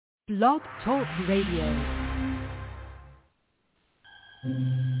Blog Talk Radio.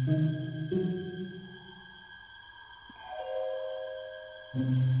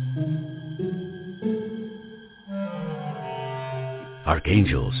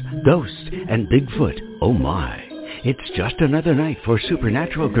 Archangels, ghosts, and Bigfoot, oh my. It's just another night for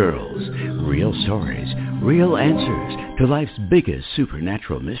Supernatural Girls. Real stories, real answers to life's biggest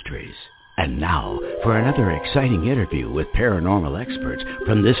supernatural mysteries. And now for another exciting interview with paranormal experts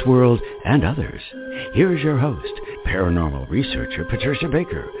from this world and others. Here's your host, paranormal researcher Patricia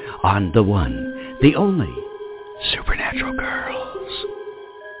Baker, on the one, the only, Supernatural Girls.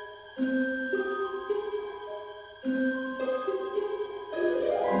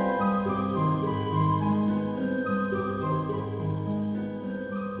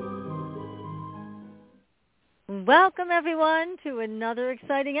 Welcome, everyone, to another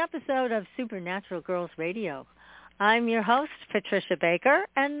exciting episode of Supernatural Girls Radio. I'm your host, Patricia Baker,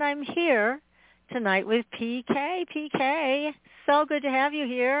 and I'm here tonight with PK. PK, so good to have you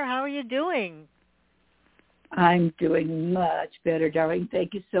here. How are you doing? I'm doing much better, darling.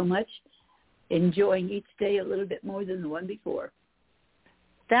 Thank you so much. Enjoying each day a little bit more than the one before.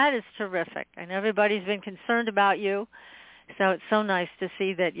 That is terrific. And everybody's been concerned about you, so it's so nice to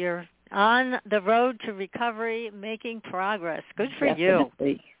see that you're on the road to recovery, making progress. Good for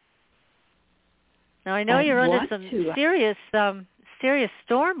Definitely. you. Now, I know you're under some serious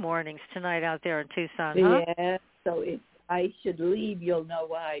storm warnings tonight out there in Tucson, huh? Yeah, so if I should leave, you'll know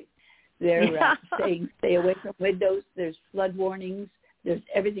why. They're saying stay away from windows. There's flood warnings. There's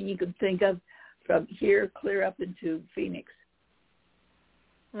everything you can think of from here clear up into Phoenix.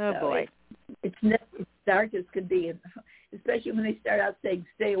 Oh, boy. It's dark as could be, especially when they start out saying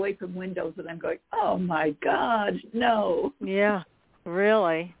stay away from windows, and I'm going, oh, my God, no. Yeah,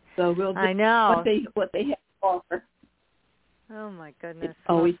 really. So we'll I know. What they have to offer. Oh, my goodness. It's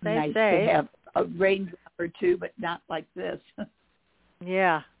always nice safe. to have a raindrop or two, but not like this.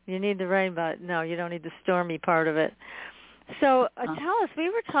 Yeah, you need the rain, but no, you don't need the stormy part of it. So tell us, we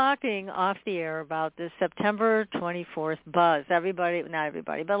were talking off the air about the September 24th buzz. Not everybody,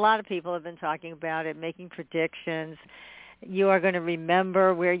 but a lot of people have been talking about it, making predictions. You are going to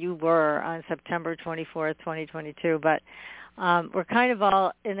remember where you were on September 24th, 2022, but we're kind of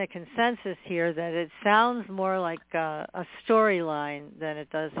all in a consensus here that it sounds more like a storyline than it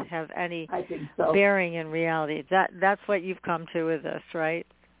does have any bearing in reality. That's what you've come to with this, right?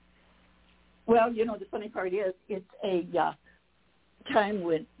 Well, the funny part is it's a time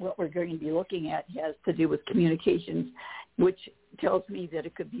when what we're going to be looking at has to do with communications, which tells me that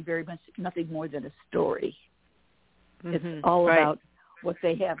it could be very much nothing more than a story. Mm-hmm. It's all about what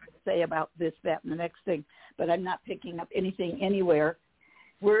they have to say about this, that, and the next thing. But I'm not picking up anything anywhere.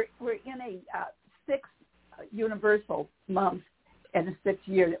 We're in a sixth universal month and a sixth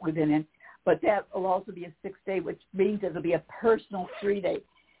year that we've been in, but that will also be a sixth day, which means it'll be a personal 3-day.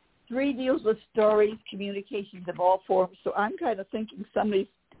 3 deals with stories, communications of all forms. So I'm kind of thinking somebody's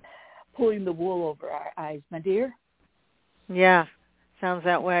pulling the wool over our eyes, my dear. Yeah, sounds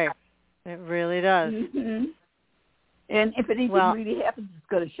that way. It really does. Mm-hmm. And if anything really happens, it's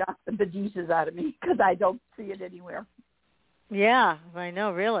going to shock the bejesus out of me because I don't see it anywhere. Yeah, I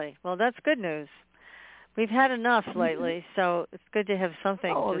know, really. Well, that's good news. We've had enough lately, so it's good to have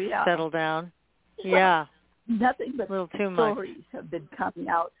something to settle down. Yeah. Nothing but a little too stories much have been coming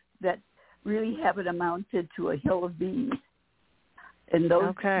out that really haven't amounted to a hill of beans. And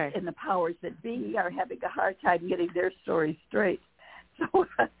those and the powers that be are having a hard time getting their stories straight. So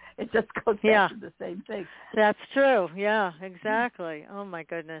it just goes back to the same thing. That's true. Yeah, exactly. Oh, my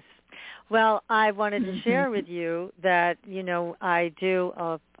goodness. Well, I wanted to share with you that, I do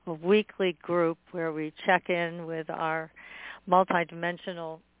a weekly group where we check in with our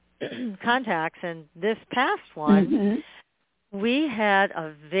multidimensional contacts. And this past one, we had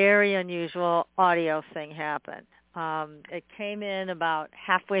a very unusual audio thing happen. It came in about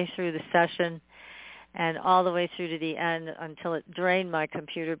halfway through the session and all the way through to the end until it drained my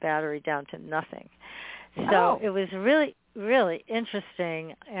computer battery down to nothing. So it was really, really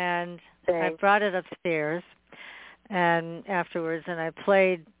interesting, and I brought it upstairs and afterwards, and I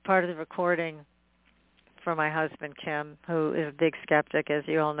played part of the recording for my husband, Kim, who is a big skeptic, as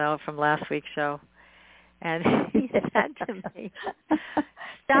you all know from last week's show. And he said to me,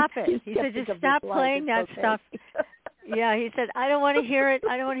 stop it. He said, just stop playing that stuff. Yeah, he said, I don't want to hear it.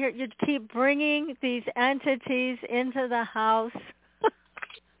 You keep bringing these entities into the house.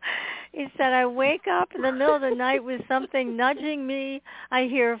 He said, I wake up in the middle of the night with something nudging me. I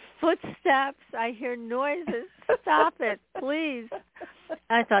hear footsteps. I hear noises. Stop it, please.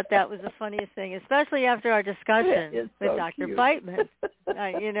 I thought that was the funniest thing, especially after our discussion with Dr. Beitman.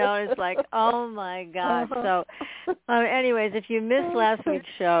 It's like, oh my God. So anyways, if you missed last week's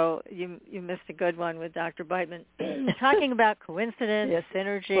show, you missed a good one with Dr. Beitman talking about coincidence,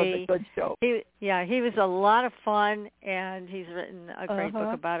 synergy. It was a good show. He was a lot of fun, and he's written a great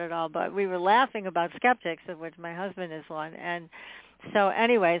book about it all. But we were laughing about skeptics, of which my husband is one. And so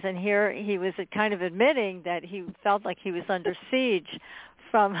anyways, and here he was kind of admitting that he felt like he was under siege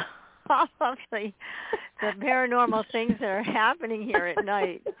from all of the paranormal things that are happening here at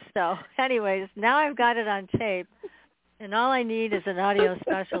night. So anyways, now I've got it on tape, and all I need is an audio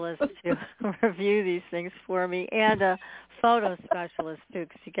specialist to review these things for me, and a photo specialist too,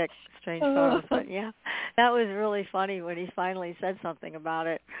 because you get strange photos. But yeah, that was really funny when he finally said something about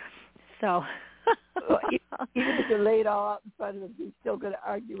it. So even if you lay it all out in front of him, he's still going to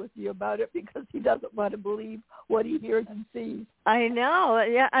argue with you about it because he doesn't want to believe what he hears and sees. I know.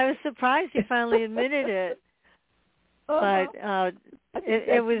 Yeah, I was surprised he finally admitted it. But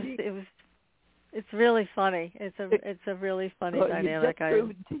it's really funny. It's a really funny dynamic. You just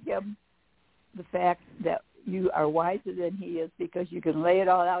proved to him the fact that you are wiser than he is, because you can lay it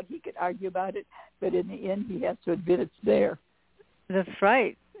all out. He can argue about it, but in the end, he has to admit it's there. That's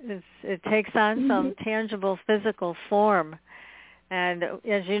right. It takes on some tangible physical form. And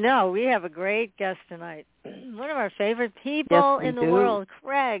as you know, we have a great guest tonight. One of our favorite people in the world,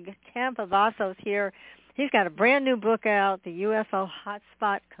 Craig Campobasso, is here. He's got a brand new book out, the UFO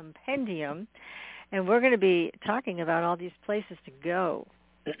HOTSPOT Compendium, and we're going to be talking about all these places to go.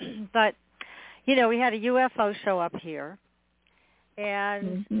 But, we had a UFO show up here,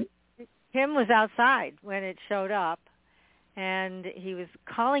 and Tim was outside when it showed up. And he was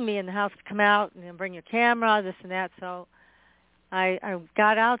calling me in the house to come out and bring your camera, this and that. So I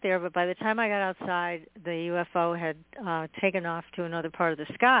got out there, but by the time I got outside, the UFO had taken off to another part of the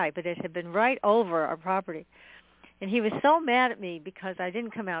sky, but it had been right over our property. And he was so mad at me because I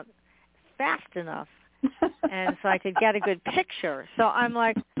didn't come out fast enough, and so I could get a good picture. So I'm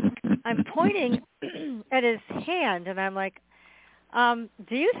pointing at his hand, and I'm like,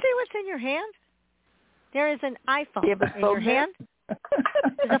 do you see what's in your hand? There is an iPhone in your hand.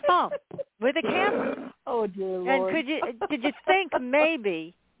 There's a phone with a camera. Oh, dear Lord. And did you think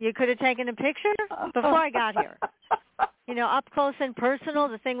maybe you could have taken a picture before I got here? Up close and personal,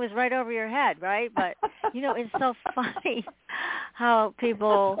 the thing was right over your head, right? But, it's so funny how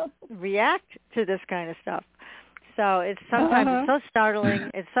people react to this kind of stuff. So sometimes it's so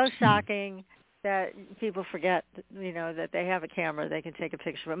startling, it's so shocking that people forget, that they have a camera, they can take a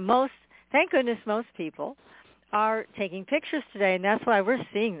picture. But thank goodness most people are taking pictures today, and that's why we're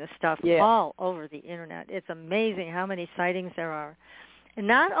seeing this stuff all over the Internet. It's amazing how many sightings there are. And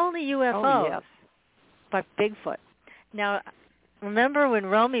not only UFOs, but Bigfoot. Now, remember when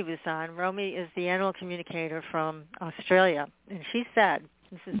Remi was on? Remi is the animal communicator from Australia, and she said,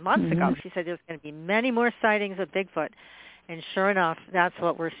 this is months ago, she said there's going to be many more sightings of Bigfoot. And sure enough, that's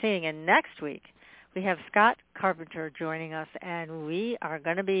what we're seeing. And next week, we have Scott Carpenter joining us, and we are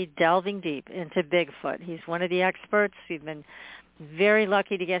going to be delving deep into Bigfoot. He's one of the experts. We've been very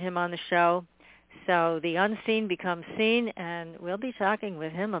lucky to get him on the show. So the unseen becomes seen, and we'll be talking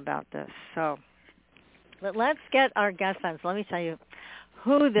with him about this. So let's get our guest on. So let me tell you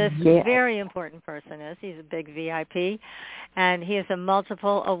who this very important person is. He's a big VIP, and he is a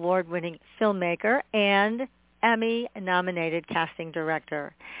multiple award-winning filmmaker and Emmy-nominated casting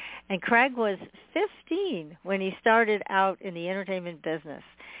director. And Craig was 15 when he started out in the entertainment business.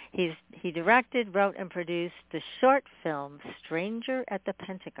 He directed, wrote, and produced the short film Stranger at the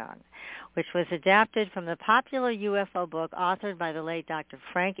Pentagon, which was adapted from the popular UFO book authored by the late Dr.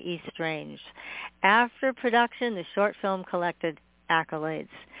 Frank E. Strange. After production, the short film collected accolades.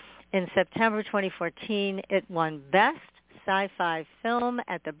 In September 2014, it won Best Sci-Fi film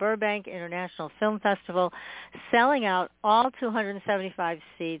at the Burbank International Film Festival, selling out all 275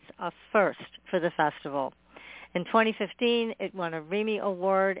 seats, a first for the festival. In 2015, it won a Remi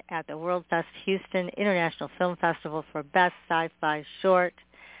Award at the Worldfest Houston International Film Festival for Best Sci-Fi Short.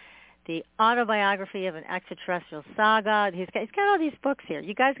 The Autobiography of an Extraterrestrial Saga. He's got all these books here.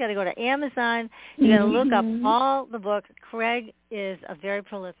 You guys got to go to Amazon. You got to look up all the books. Craig is a very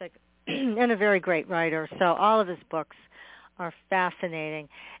prolific and a very great writer, so all of his books are fascinating,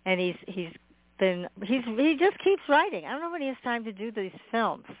 and he just keeps writing. I don't know when he has time to do these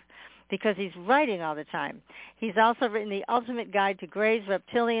films because he's writing all the time. He's also written The Ultimate Guide to Greys,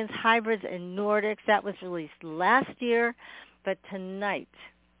 Reptilians, Hybrids, and Nordics. That was released last year, but tonight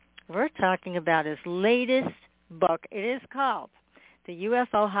we're talking about his latest book. It is called the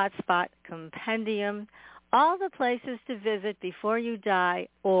UFO Hotspot Compendium, All the Places to Visit Before You Die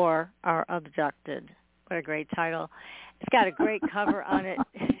or Are Abducted. What a great title. It's got a great cover on it.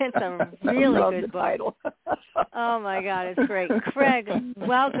 It's a really good book. Title. Oh, my God, it's great. Craig,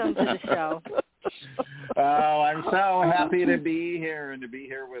 welcome to the show. Oh, I'm so happy to be here and to be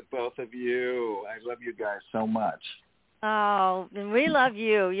here with both of you. I love you guys so much. Oh, and we love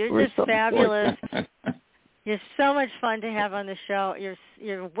you. You're just fabulous. You're so much fun to have on the show.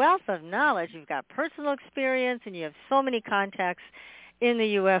 Your wealth of knowledge. You've got personal experience, and you have so many contacts in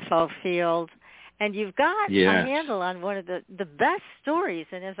the UFO field. And you've got a handle on one of the best stories.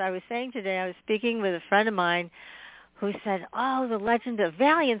 And as I was saying today, I was speaking with a friend of mine who said, oh, the legend of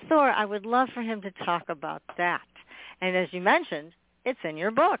Valiant Thor, I would love for him to talk about that. And as you mentioned, it's in your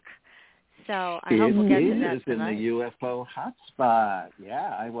book. So I hope we'll get to that tonight. It is in the UFO Hotspot.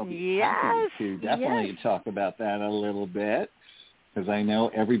 Yeah, I will be happy to definitely talk about that a little bit, because I know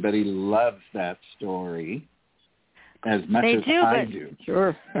everybody loves that story as much as I do.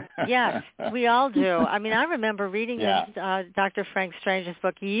 Sure. Yes, we all do. I mean, I remember reading this Dr. Frank Strange's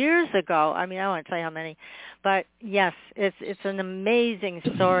book years ago. I mean, I won't tell you how many. But, yes, it's an amazing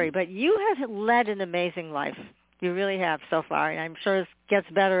story. But you have led an amazing life. You really have so far, and I'm sure it gets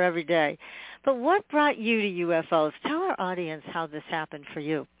better every day. But what brought you to UFOs? Tell our audience how this happened for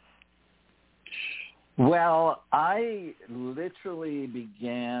you. Well, I literally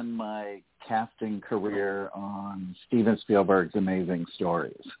began my casting career on Steven Spielberg's Amazing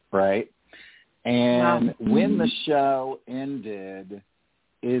Stories, right? And when the show ended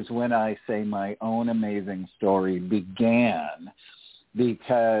is when I say my own amazing story began,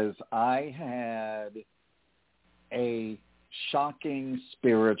 because I had a shocking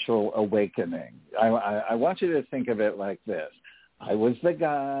spiritual awakening. I want you to think of it like this. I was the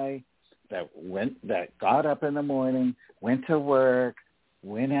guy that got up in the morning, went to work,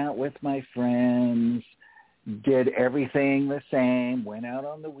 went out with my friends, did everything the same, went out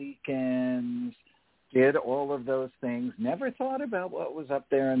on the weekends, did all of those things, never thought about what was up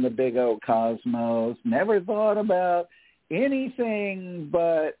there in the big old cosmos, never thought about anything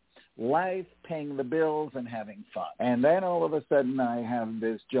but life, paying the bills, and having fun. And then all of a sudden I have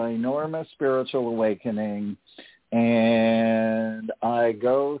this ginormous spiritual awakening, and I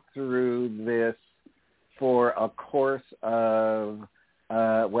go through this for a course of,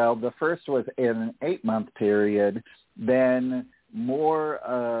 the first was in an 8-month period, then more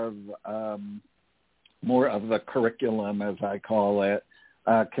of the curriculum, as I call it,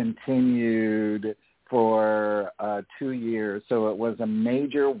 continued for 2 years. So it was a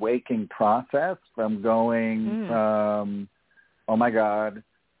major waking process from going from, oh my God,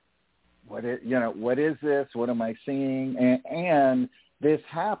 what is this? What am I seeing? And this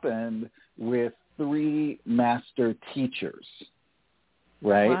happened with 3 master teachers,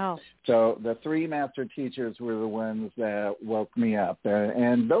 right? Wow. So the 3 master teachers were the ones that woke me up.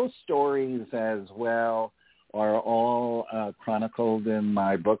 And those stories as well are all chronicled in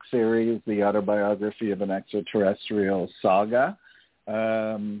my book series, The Autobiography of an Extraterrestrial Saga.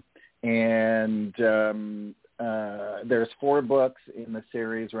 There's 4 books in the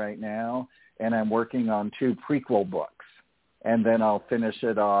series right now, and I'm working on 2 prequel books. And then I'll finish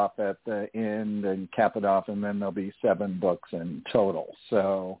it off at the end and cap it off, and then there'll be 7 books in total.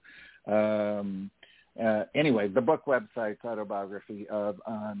 So anyway, the book website's Autobiography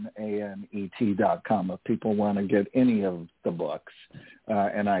on ANET.com if people want to get any of the books,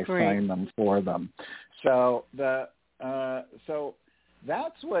 and I sign them for them. So so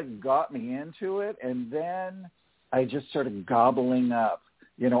that's what got me into it, and then I just started gobbling up.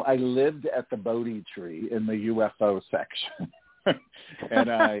 I lived at the Bodhi tree in the UFO section.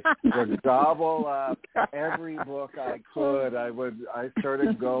 And I would gobble up every book I could. I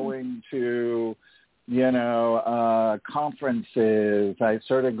started going to, conferences. I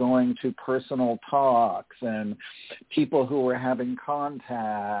started going to personal talks and people who were having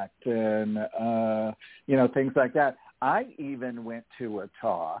contact and, things like that. I even went to a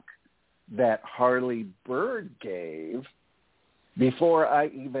talk that Harley Bird gave before I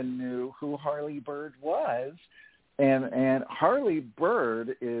even knew who Harley Bird was. And Harley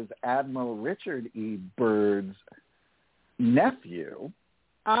Bird is Admiral Richard E. Byrd's nephew.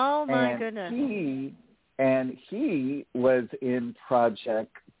 Oh, my goodness. He was in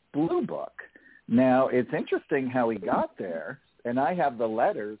Project Blue Book. Now, it's interesting how he got there, and I have the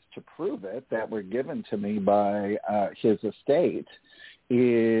letters to prove it that were given to me by his estate,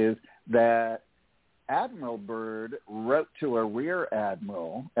 is that Admiral Byrd wrote to a rear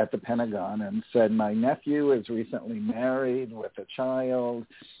admiral at the Pentagon and said, my nephew is recently married with a child,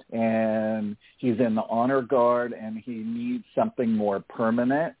 and he's in the honor guard, and he needs something more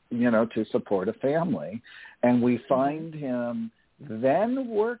permanent, to support a family. And we find him then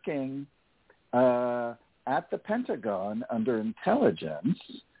working at at the Pentagon under intelligence,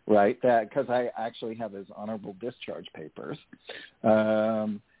 right, that because I actually have his honorable discharge papers,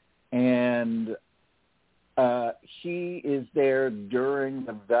 and he is there during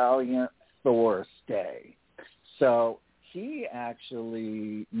the Valiant Thor stay. So he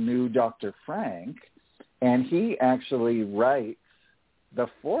actually knew Dr. Frank, and he actually writes the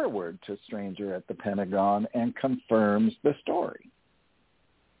foreword to Stranger at the Pentagon and confirms the story.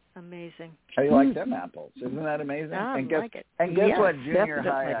 Amazing. How do you like them apples? Isn't that amazing? I and guess, like it. And guess Yes, what junior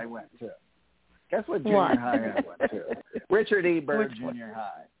definitely. high I went to? Guess what junior high I went to? Richard E. Byrd Junior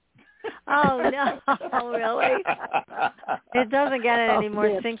High. Oh, no, really? It doesn't get any more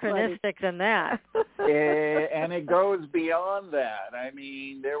that's synchronistic than that. And it goes beyond that. I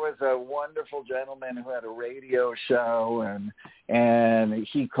mean, there was a wonderful gentleman who had a radio show, and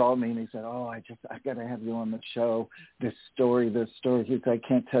he called me and he said, "Oh, I got to have you on the show. This story. He said, "I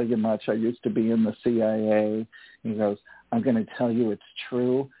can't tell you much. I used to be in the CIA." He goes, "I'm going to tell you it's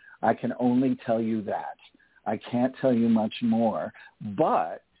true. I can only tell you that. I can't tell you much more."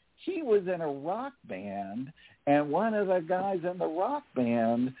 But he was in a rock band, and one of the guys in the rock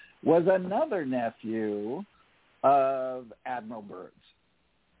band was another nephew of Admiral Byrd's.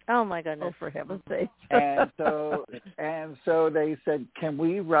 Oh, my goodness. Oh, for heaven's sake. and so they said, "Can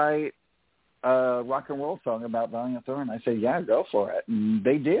we write a rock and roll song about Valiant Thor?" And I said, "Yeah, go for it." And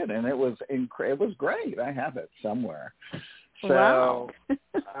they did, and it was great. I have it somewhere. So wow.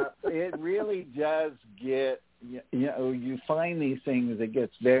 It really does get, you find these things, it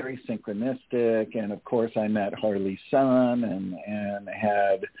gets very synchronistic. And, of course, I met Harley's son and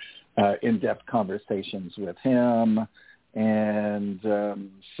had in-depth conversations with him. And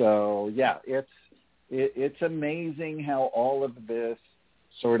so, yeah, it's amazing how all of this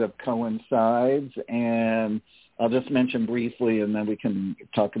sort of coincides. And I'll just mention briefly, and then we can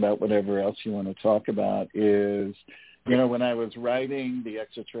talk about whatever else you want to talk about, is, when I was writing the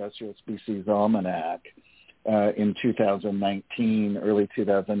Extraterrestrial Species Almanac in 2019, early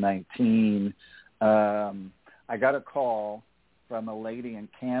 2019, I got a call from a lady in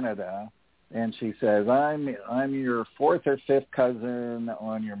Canada, and she says, I'm your fourth or fifth cousin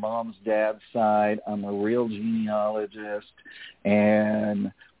on your mom's dad's side. I'm a real genealogist,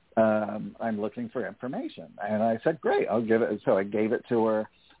 and I'm looking for information. And I said, great, I'll give it. So I gave it to her.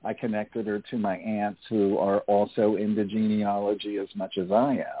 I connected her to my aunts who are also into genealogy as much as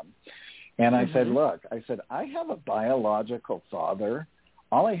I am. And I said, look, I have a biological father.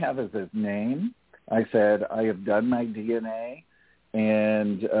 All I have is his name. I said, I have done my DNA,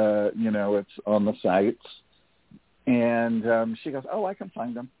 and, it's on the sites. And she goes, oh, I can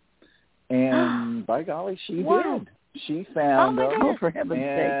find him. And by golly, she did. She found him. Oh, for heaven's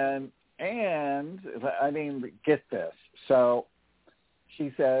sake. And, I mean, get this. So she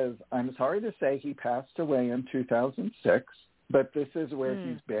says, I'm sorry to say he passed away in 2006, but this is where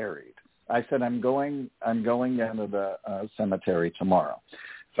he's buried. I said, I'm going down to the cemetery tomorrow.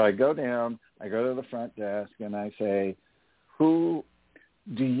 So I go down, I go to the front desk, and I say, do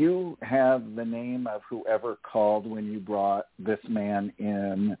you have the name of whoever called when you brought this man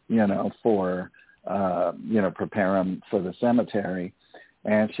in, for, prepare him for the cemetery?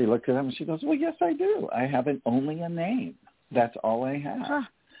 And she looked at him and she goes, well, yes, I do. I have only a name. That's all I have. Huh.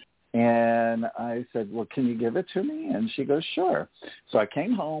 And I said, well, can you give it to me? And she goes, sure. So I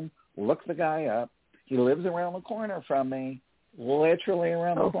came home, looked the guy up. He lives around the corner from me, literally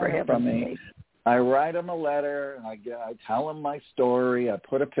around the corner from me. I write him a letter. I tell him my story. I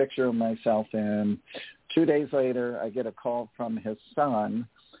put a picture of myself in. 2 days later, I get a call from his son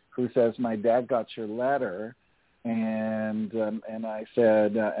who says, my dad got your letter. And I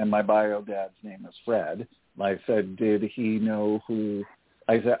said, and my bio dad's name is Fred. I said, did he know who?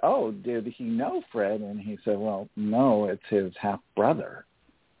 I said, oh, did he know Fred? And he said, well, no, it's his half-brother.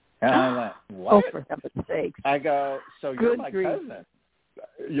 And I went, what? Oh, for heaven's sake. I go, so you're my cousin.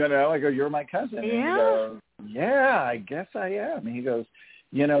 I go, you're my cousin. And he goes, yeah, I guess I am. And he goes,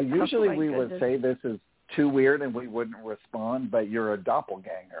 usually we would say this is too weird and we wouldn't respond, but you're a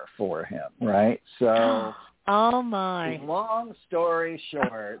doppelganger for him, right? So... Oh, my. Long story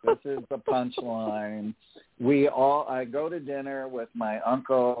short, this is the punchline. I go to dinner with my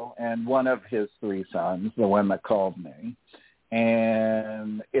uncle and one of his three sons, the one that called me.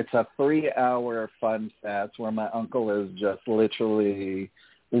 And it's a 3-hour fun fest where my uncle is just literally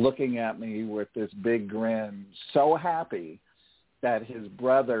looking at me with this big grin, so happy that his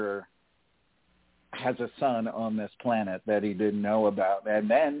brother has a son on this planet that he didn't know about, and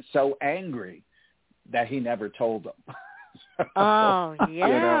then so angry that he never told them. Oh,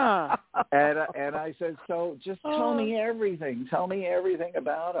 yeah. And I said, so just tell me everything. Tell me everything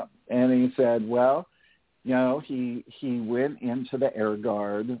about him. And he said, well, he went into the Air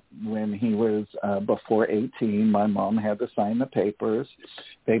Guard when he was before 18. My mom had to sign the papers.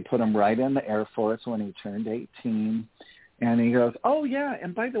 They put him right in the Air Force when he turned 18. And he goes, oh, yeah,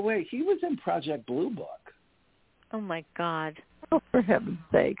 and by the way, he was in Project Blue Book. Oh, my God. Oh, for heaven's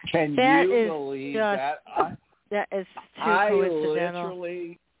sake. Can you believe that? That is too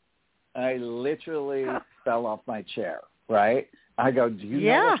coincidental. I literally fell off my chair, right? I go, do you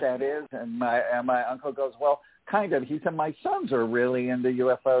know what that is? And my uncle goes, well, kind of. He said, my sons are really into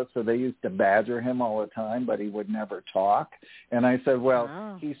UFOs, so they used to badger him all the time, but he would never talk. And I said,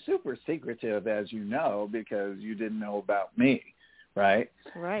 well, he's super secretive, as you know, because you didn't know about me, right?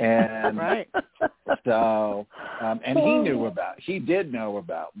 Right. And right. So, and he did know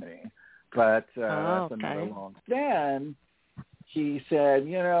about me, but that's another long. Then he said,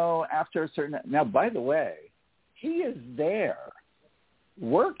 after a certain, now, by the way, he is there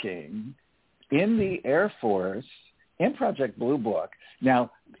working in the Air Force in Project Blue Book.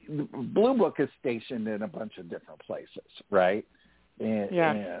 Now, Blue Book is stationed in a bunch of different places, right?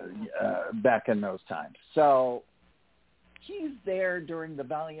 Back in those times. So he's there during the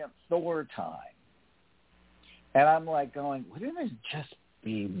Valiant Thor time. And I'm like going, wouldn't it just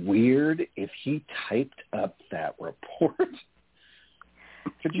be weird if he typed up that report?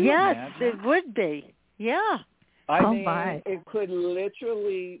 Could you imagine? Yes, it would be. Yeah. I mean, it could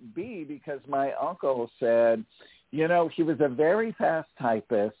literally be because my uncle said, he was a very fast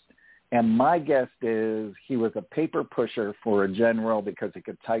typist, and my guess is he was a paper pusher for a general because he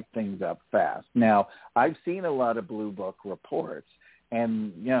could type things up fast. Now, I've seen a lot of Blue Book reports,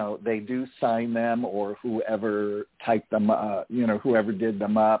 and, they do sign them, or whoever typed them up, whoever did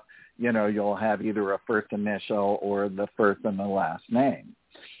them up, you'll have either a first initial or the first and the last name.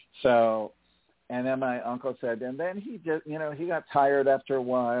 So, and then my uncle said, and then he just, he got tired after a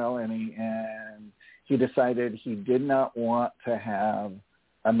while, and he decided he did not want to have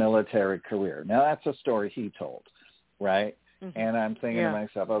a military career. Now, that's a story he told, right? Mm-hmm. And I'm thinking to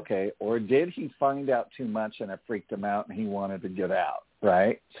myself, okay, or did he find out too much and it freaked him out and he wanted to get out,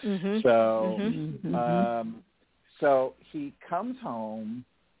 right? Mm-hmm. So, so he comes home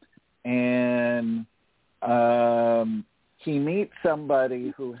and he meets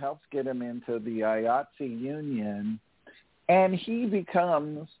somebody who helps get him into the IATSE union, and he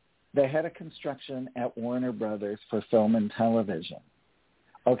becomes the head of construction at Warner Brothers for film and television.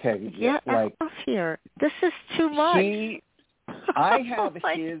 Okay. Yeah, like here. This is too much. I have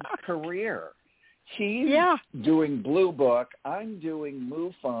his career. He's doing Blue Book. I'm doing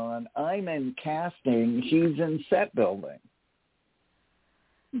MUFON. I'm in casting. He's in set building.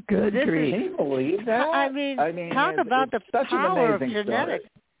 Good grief. Can you believe that? I mean talk about the power of genetics. Story.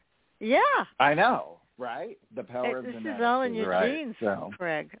 Yeah. I know, right? The power of genetics. This is all in your genes,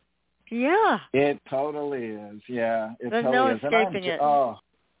 Craig. Yeah. It totally is. Yeah. There's no escaping it. Oh,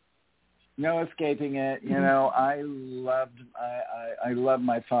 no escaping it. I love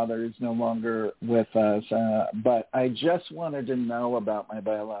my father, who's no longer with us, but I just wanted to know about my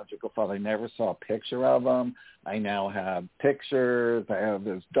biological father. I never saw a picture of him. I now have pictures. I have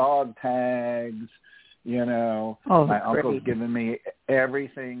his dog tags. My uncle's given me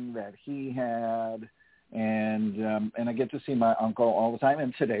everything that he had. And I get to see my uncle all the time.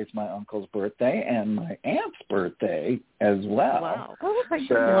 And today's my uncle's birthday and my aunt's birthday as well. Wow.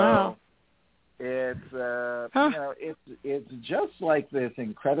 Wow. It's it's just like this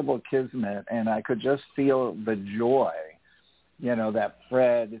incredible kismet, and I could just feel the joy, that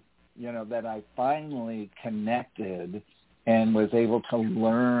Fred, that I finally connected and was able to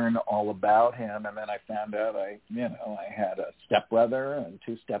learn all about him. And then I found out I had a stepbrother and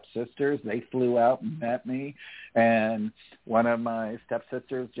two stepsisters. They flew out and met me, and one of my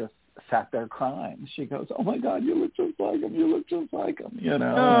stepsisters just sat there crying. She goes, "Oh my God, you look just like him. You look just like him."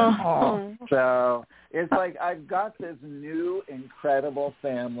 So it's like I've got this new incredible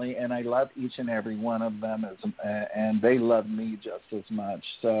family, and I love each and every one of them, and they love me just as much.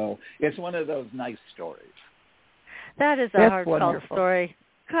 So it's one of those nice stories. That is a heartfelt story.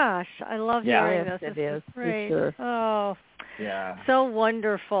 Gosh, I love hearing this. It is. Great. Sure. Oh, yeah. So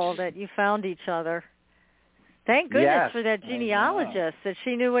wonderful that you found each other. Thank goodness for that genealogist, that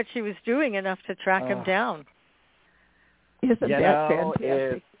she knew what she was doing enough to track him down. Isn't that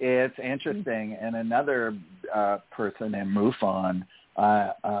fantastic? It's interesting. And another person in MUFON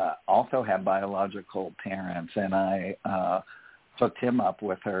also had biological parents, and I hooked him up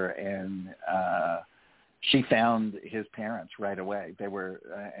with her, and she found his parents right away. They were,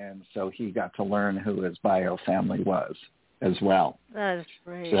 and so he got to learn who his bio family was as well. That is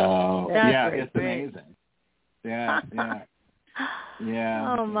great. So it's amazing. Yeah.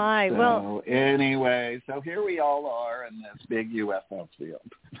 Yeah. Oh, my. So, well, anyway, so here we all are in this big UFO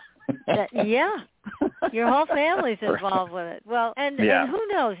field. Yeah. Your whole family's involved with it. Well, and who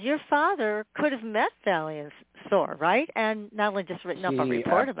knows? Your father could have met Valiant Thor, right? And not only just written up a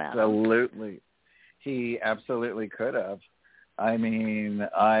report about him. He absolutely could have. I mean,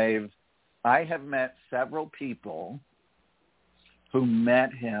 I have met several people who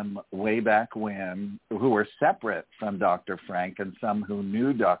met him way back when, who were separate from Dr. Frank, and some who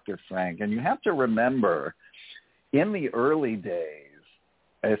knew Dr. Frank. And you have to remember, in the early days,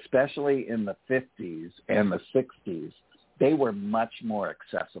 especially in the 50s and the 60s, they were much more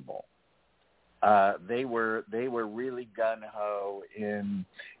accessible. They were really gung-ho in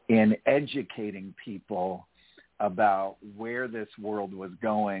educating people about where this world was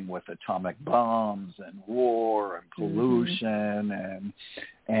going with atomic bombs and war and pollution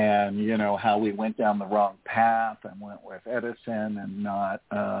and you know, how we went down the wrong path and went with Edison and not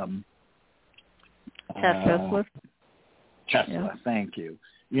Tesla. Tesla, thank you.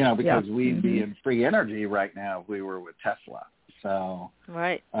 You know, because we'd be in free energy right now if we were with Tesla. So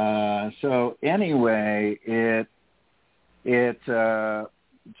right. So anyway, it's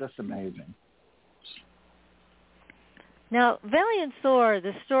just amazing. Now, Valiant Thor,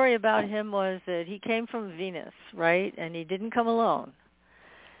 the story about him was that he came from Venus, right? And he didn't come alone.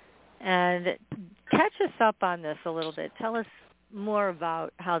 And catch us up on this a little bit. Tell us more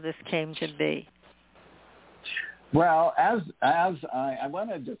about how this came to be. Well, as I want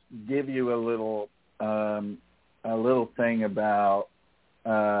to just give you a little thing about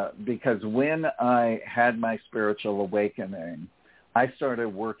because when I had my spiritual awakening, I started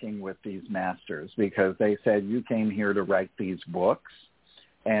working with these masters because they said, you came here to write these books.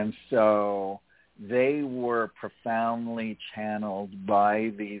 And so they were profoundly channeled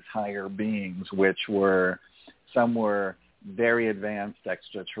by these higher beings, which were, some were very advanced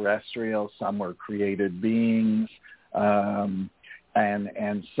extraterrestrials, some were created beings, and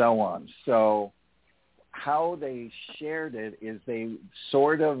so on. So how they shared it is they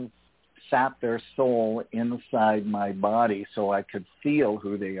sort of sat their soul inside my body so I could feel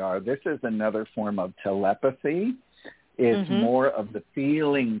who they are. This is another form of telepathy. It's more of the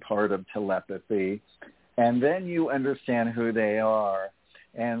feeling part of telepathy. And then you understand who they are.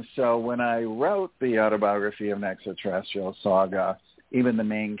 And so when I wrote the Autobiography of an Extraterrestrial Saga, even the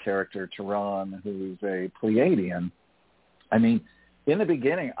main character, Tehran, who's a Pleiadian, I mean, in the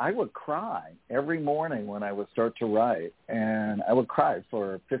beginning, I would cry every morning when I would start to write, and I would cry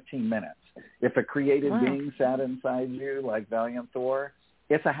for 15 minutes. If a created being sat inside you, like Valiant Thor,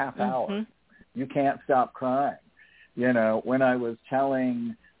 it's a half hour. You can't stop crying. You know, when I was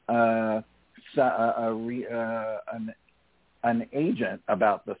telling an agent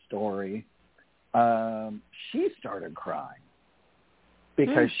about the story, she started crying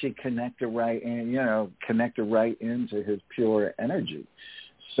because she connected right into his pure energy.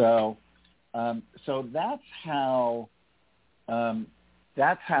 So that's how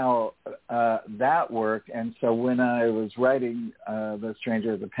that worked. And so when I was writing The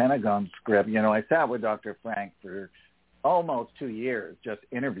Stranger of the Pentagon script, you know, I sat with Dr. Frank for almost 2 years just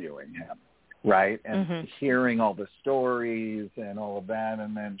interviewing him, right? And hearing all the stories and all of that,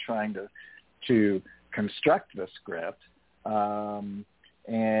 and then trying to construct the script.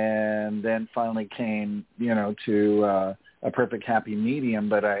 And then finally came, you know, to a perfect happy medium,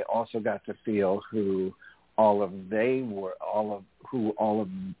 but I also got to feel who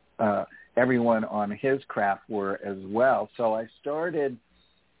everyone on his craft were as well. So I started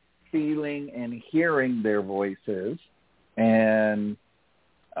feeling and hearing their voices, and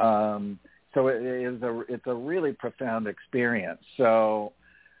so it's a really profound experience. So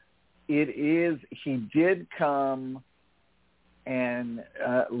he did come, and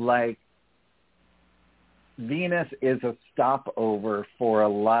like Venus is a stopover for a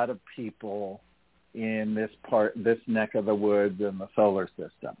lot of people in this neck of the woods in the solar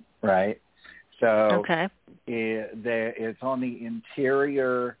system, right? So it's on the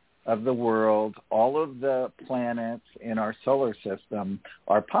interior of the world. All of the planets in our solar system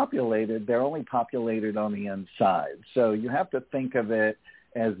are populated. They're only populated on the inside. So you have to think of it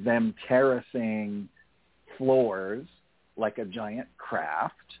as them terracing floors like a giant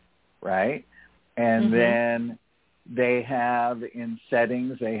craft, right? And then they have, in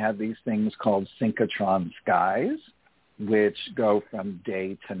settings, they have these things called synchrotron skies, which go from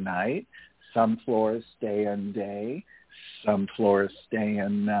day to night. Some floors stay in day, some floors stay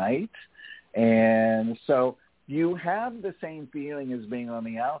in night. And so you have the same feeling as being on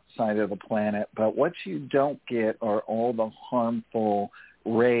the outside of the planet, but what you don't get are all the harmful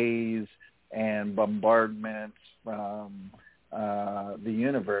rays and bombardments from the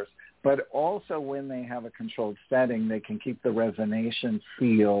universe. But also when they have a controlled setting, they can keep the resonation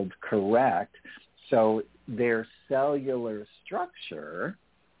field correct, so their cellular structure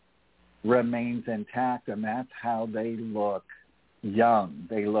remains intact, and that's how they look young.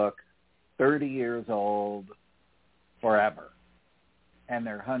 They look 30 years old forever, and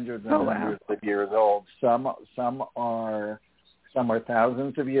they're hundreds and hundreds of years old. Some are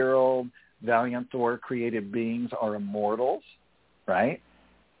thousands of years old. Valiant Thor created beings are immortals, right?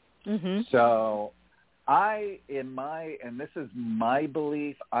 Mm-hmm. So and this is my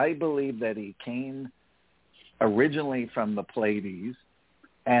belief, I believe that he came originally from the Pleiades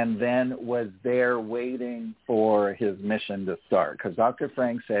and then was there waiting for his mission to start. Because Dr.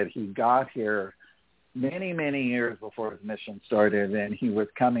 Frank said he got here many, many years before his mission started, and he was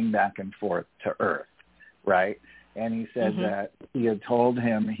coming back and forth to Earth, right? And he said that he had told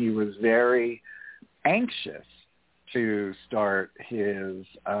him he was very anxious to start his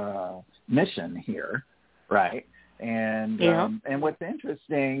mission here, right? And and what's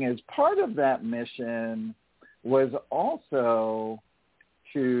interesting is part of that mission was also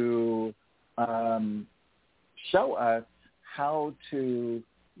to show us how to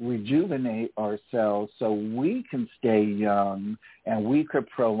rejuvenate ourselves so we can stay young and we could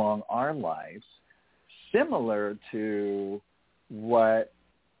prolong our lives, similar to what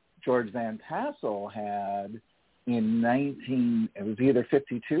George Van Tassel had in it was either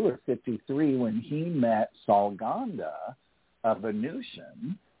 52 or 53 when he met Salganda, a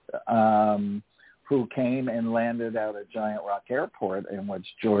Venusian, who came and landed at a Giant Rock airport in which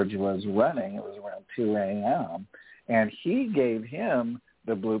George was running. It was around 2 a.m. And he gave him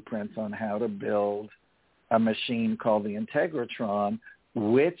the blueprints on how to build a machine called the Integratron,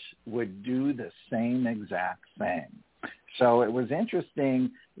 which would do the same exact thing. So it was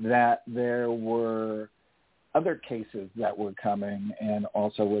interesting that there were other cases that were coming and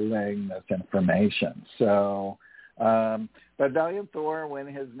also relaying this information. So, but Valiant Thor, when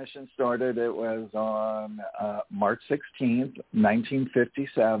his mission started, it was on March 16th,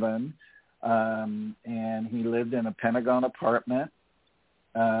 1957, and he lived in a Pentagon apartment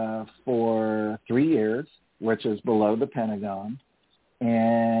for 3 years, which is below the Pentagon.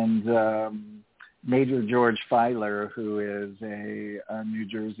 And Major George Filer, who is a New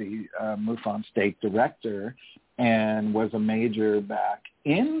Jersey MUFON state director and was a major back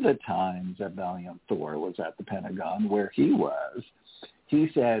in the times that Valiant Thor was at the Pentagon, where he was, he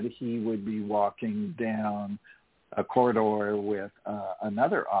said he would be walking down a corridor with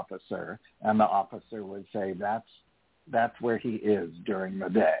another officer, and the officer would say, that's where he is during the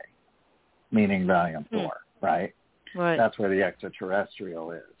day, meaning Valiant Thor, right? Right. That's where the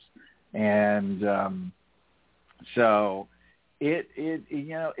extraterrestrial is. And so it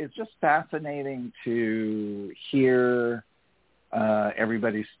it's just fascinating to hear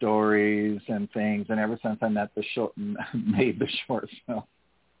everybody's stories and things. And ever since I made the short film,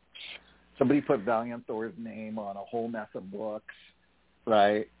 somebody put Valiant Thor's name on a whole mess of books,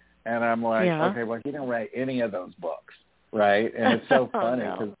 right? And I'm like, okay, well, he didn't write any of those books, right? And it's so funny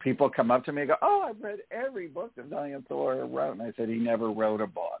because people come up to me and go, I've read every book that Valiant Thor wrote. And I said, he never wrote a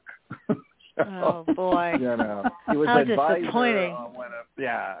book. Oh, boy. He was How advisor disappointing. on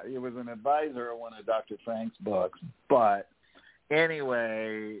he was an advisor on one of Dr. Frank's books. But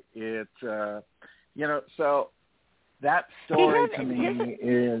anyway, it's, so that story to me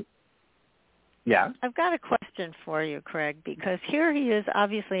is, I've got a question for you, Craig, because here he is,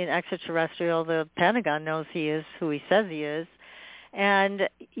 obviously an extraterrestrial. The Pentagon knows he is who he says he is, and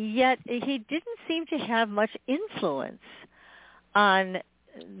yet he didn't seem to have much influence on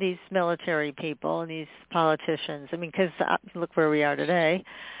these military people and these politicians. I mean, because look where we are today.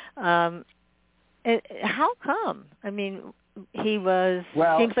 How come? I mean, he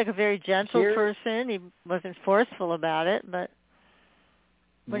seems like a very gentle person. He wasn't forceful about it, but...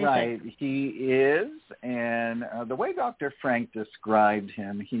 What do you think? He is, and the way Dr. Frank described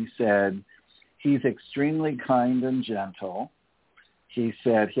him, he said he's extremely kind and gentle. He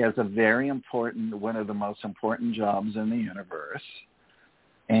said he has one of the most important jobs in the universe.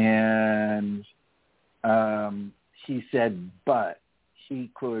 And he said, but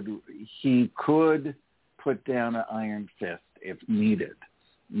he could put down an iron fist if needed.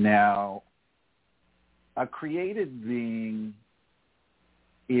 Now, a created being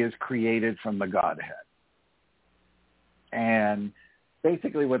is created from the Godhead. And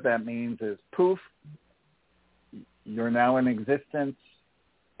basically what that means is, poof, you're now in existence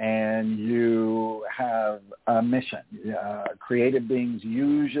and you have a mission. Created beings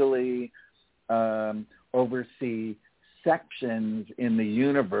usually oversee sections in the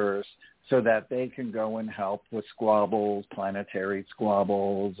universe so that they can go and help with squabbles, planetary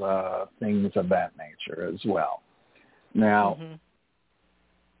squabbles, things of that nature as well. Now,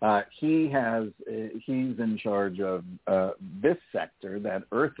 he's in charge of this sector that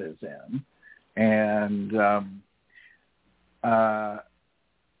Earth is in, and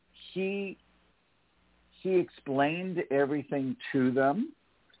he explained everything to them,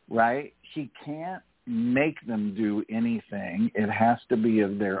 right? He can't make them do anything. It has to be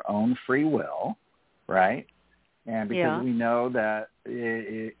of their own free will, right? And because we know that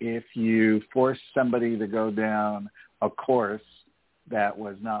if you force somebody to go down a course that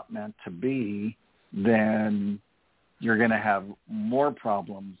was not meant to be, then you're going to have more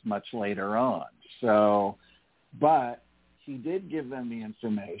problems much later on. So, but he did give them the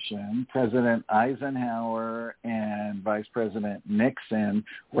information. President Eisenhower and Vice President Nixon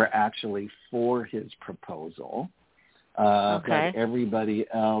were actually for his proposal. But everybody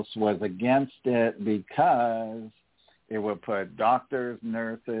else was against it because it would put doctors,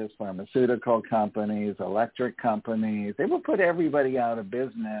 nurses, pharmaceutical companies, electric companies. They would put everybody out of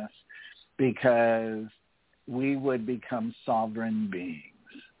business because we would become sovereign beings.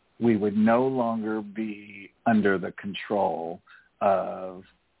 We would no longer be under the control of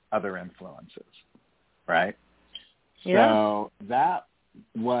other influences, right? Yeah. So that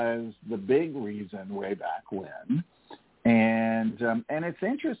was the big reason way back when. And it's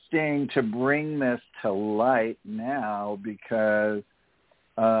interesting to bring this to light now because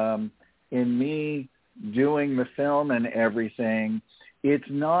in me doing the film and everything, it's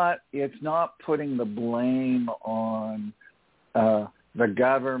not putting the blame on the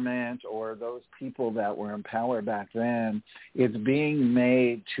government or those people that were in power back then. It's being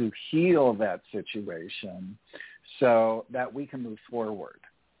made to heal that situation so that we can move forward,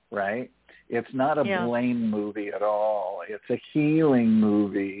 right? It's not a blame movie at all. It's a healing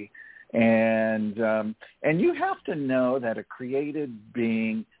movie. And you have to know that a created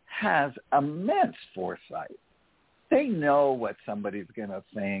being has immense foresight. They know what somebody's going to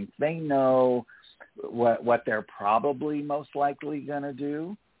think. They know what they're probably most likely going to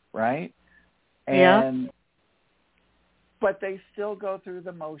do, right? But they still go through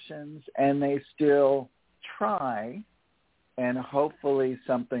the motions and they still try, and hopefully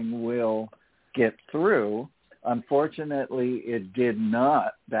something will get through. Unfortunately, it did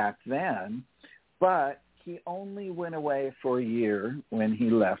not back then, but he only went away for a year when he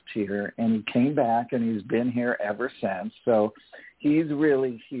left here, and he came back, and he's been here ever since. So he's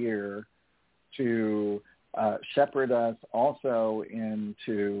really here to shepherd us also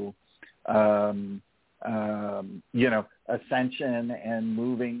into, ascension and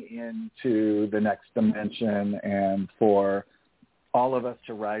moving into the next dimension, and for all of us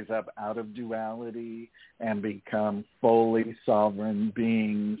to rise up out of duality and become fully sovereign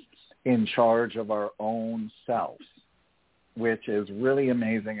beings in charge of our own selves, which is really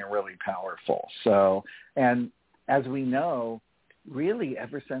amazing and really powerful. So, and as we know, really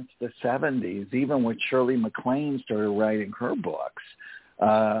ever since the 70s, even when Shirley MacLaine started writing her books,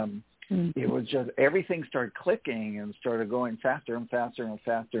 it was just everything started clicking and started going faster and faster and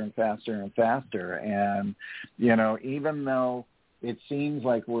faster and faster and faster. And, even though it seems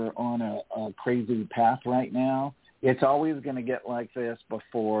like we're on a crazy path right now, it's always going to get like this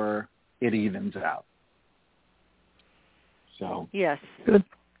before it evens out. So yes,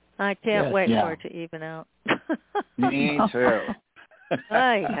 I can't wait for it to even out. Me too.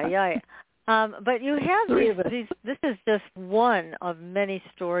 But you have these. This is just one of many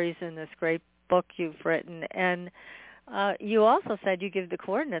stories in this great book you've written, and you also said you give the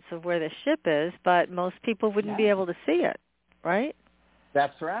coordinates of where the ship is, but most people wouldn't be able to see it, right?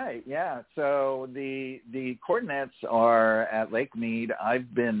 That's right. Yeah. So the coordinates are at Lake Mead.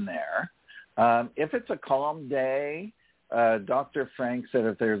 I've been there. If it's a calm day, Dr. Frank said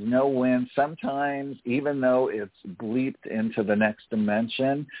if there's no wind, sometimes even though it's bleeped into the next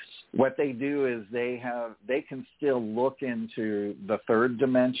dimension, what they do is they can still look into the third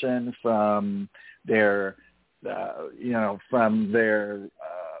dimension from their, how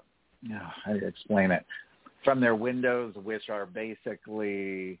do you explain it? From their windows, which are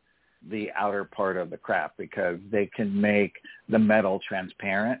basically the outer part of the craft, because they can make the metal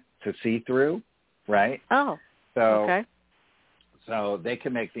transparent to see through, right? Oh, okay. So they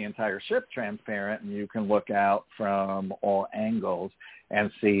can make the entire ship transparent, and you can look out from all angles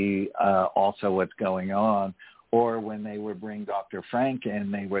and see also what's going on. Or when they would bring Dr. Frank in,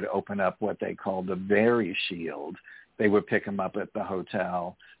 they would open up what they call the Very Shield. They would pick him up at the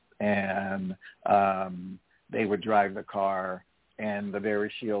hotel, and they would drive the car and the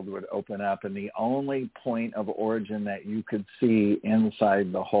very shield would open up, and the only point of origin that you could see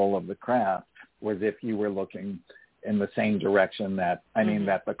inside the hull of the craft was if you were looking in the same direction that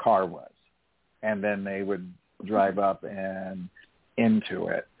the car was. And then they would drive up and into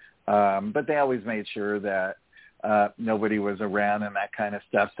it. But they always made sure that nobody was around and that kind of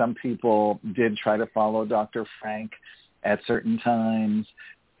stuff. Some people did try to follow Dr. Frank at certain times,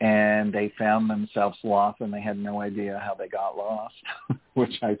 and they found themselves lost, and they had no idea how they got lost,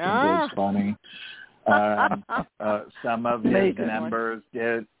 which I think was funny. Some of his members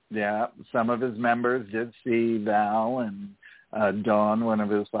did. Yeah, some of his members did see Val and Dawn, one of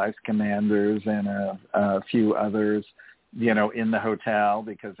his vice commanders, and a few others, in the hotel,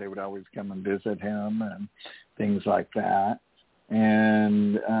 because they would always come and visit him and things like that.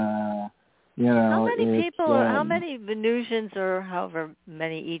 And, how many people, how many Venusians or however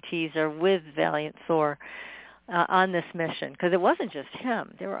many ETs are with Valiant Thor on this mission? Because it wasn't just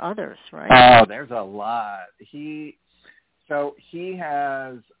him. There were others, right? Oh, there's a lot. He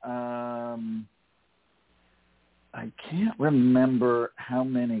has, I can't remember how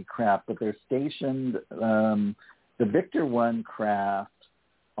many craft, but they're stationed, the Victor 1 craft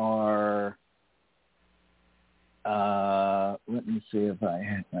are, let me see if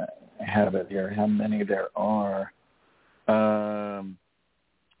I have it here, how many there are.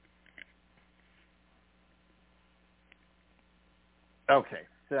 Okay,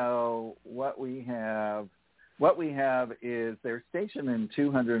 so what we have is they're stationed in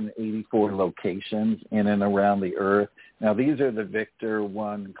 284 locations in and around the Earth. Now, these are the Victor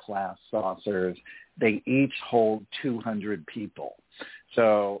 1 class saucers. They each hold 200 people.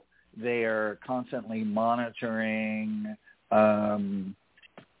 So they are constantly monitoring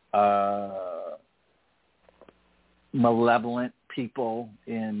malevolent people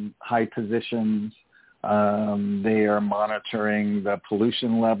in high positions. They are monitoring the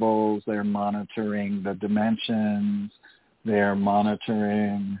pollution levels. They're monitoring the dimensions. They're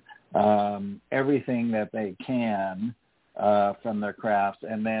monitoring everything that they can from their crafts.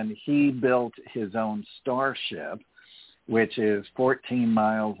 And then he built his own starship, which is 14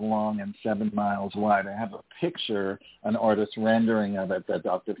 miles long and 7 miles wide. I have a picture, an artist rendering of it that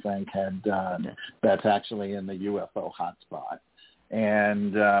Dr. Frank had done that's actually in the UFO Hotspot.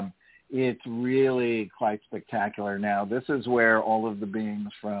 And it's really quite spectacular. Now, this is where all of the beings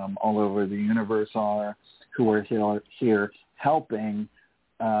from all over the universe are, who are here helping.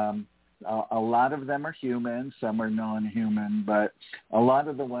 A lot of them are human, some are non-human, but a lot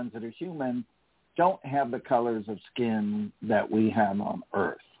of the ones that are human don't have the colors of skin that we have on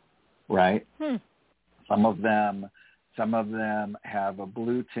Earth, right? Some of them have a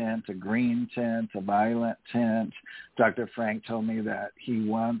blue tint, a green tint, a violet tint. Dr. Frank told me that he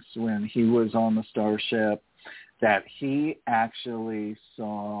once, when he was on the starship, that he actually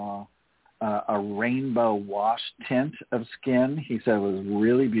saw a rainbow wash tint of skin. He said it was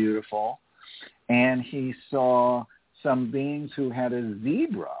really beautiful. And he saw some beings who had a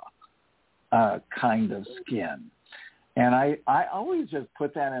zebra kind of skin. And I always just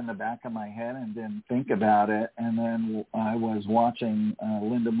put that in the back of my head and didn't think about it. And then I was watching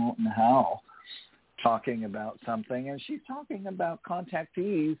Linda Moulton Howe talking about something, and she's talking about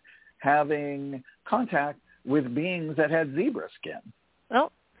contactees having contact with beings that had zebra skin.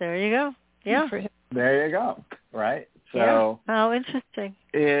 Oh, there you go. Yeah. There you go. Right. So how interesting.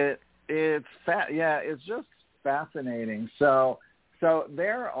 It's just fascinating. So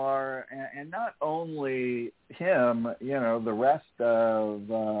there are, and not only him, the rest of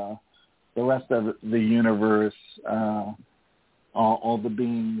the universe, all the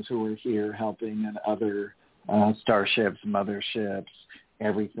beings who are here helping, and other starships, motherships,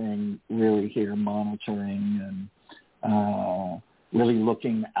 everything really here monitoring and really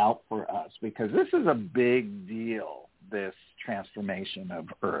looking out for us, because this is a big deal, this transformation of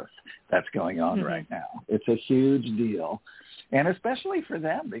Earth that's going on right now. It's a huge deal. And especially for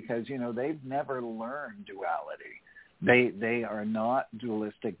them, because, they've never learned duality. They are not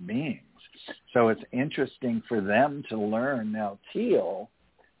dualistic beings. So it's interesting for them to learn. Now, Teal,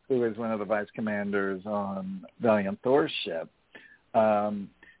 who is one of the vice commanders on Valiant Thor's ship,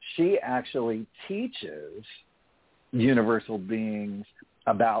 she actually teaches universal beings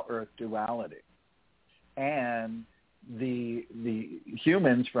about Earth duality. And the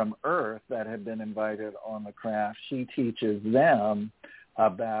humans from Earth that have been invited on the craft, she teaches them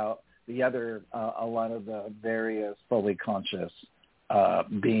about the other, a lot of the various fully conscious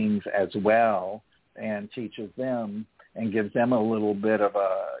beings as well, and teaches them and gives them a little bit of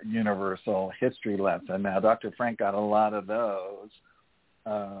a universal history lesson. Now, Dr. Frank got a lot of those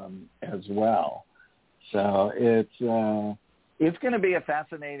as well. So it's going to be a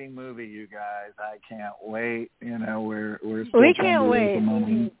fascinating movie, you guys. I can't wait. You know, we're still we trying can't to raise wait. the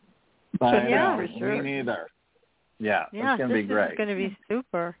money. But Yeah, for sure. me neither. Yeah, yeah, it's going to be great. It's going to be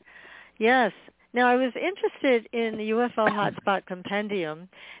super. Yes. Now, I was interested in the UFO Hotspot Compendium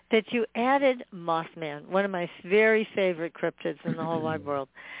that you added Mothman, one of my very favorite cryptids in the whole wide world.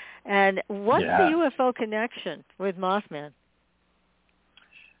 And what's the UFO connection with Mothman?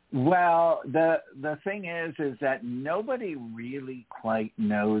 Well, the thing is that nobody really quite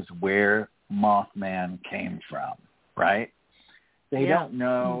knows where Mothman came from, right? They don't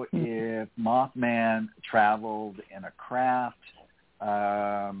know if Mothman traveled in a craft.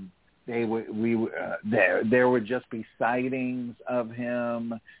 There would just be sightings of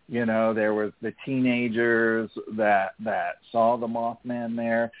him. You know, there was the teenagers that saw the Mothman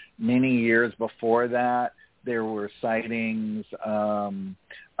there. Many years before that, there were sightings of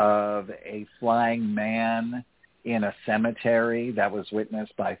a flying man in a cemetery that was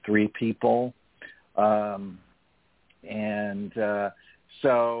witnessed by 3 people.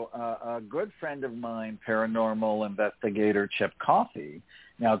 So a good friend of mine, paranormal investigator Chip Coffey.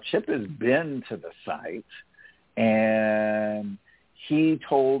 Now, Chip has been to the site, and he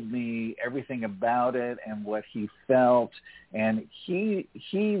told me everything about it and what he felt, and he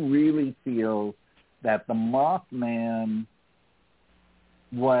really feels that the Mothman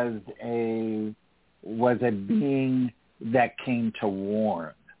was a being that came to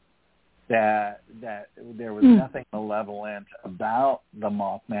warn. That there was nothing malevolent about the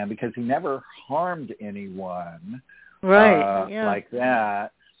Mothman because he never harmed anyone like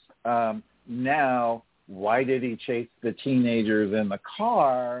that. Now, why did he chase the teenagers in the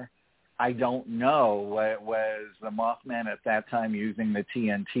car? I don't know. Was the Mothman at that time using the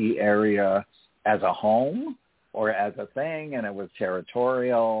TNT area as a home or as a thing and it was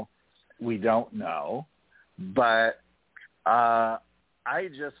territorial? We don't know. But I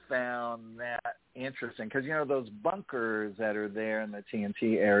just found that interesting because, you know, those bunkers that are there in the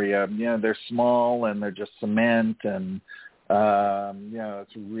TNT area, you know, they're small and they're just cement and, you know,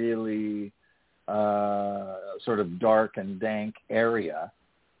 it's really sort of dark and dank area,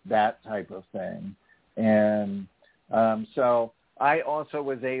 that type of thing. And so I also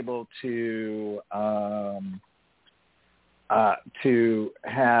was able to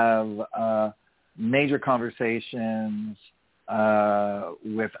have major conversations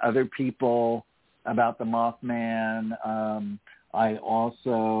with other people about the Mothman. I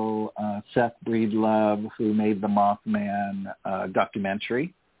also, Seth Breedlove, who made the Mothman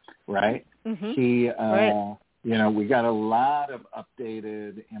documentary, right? Mm-hmm. He, you know, we got a lot of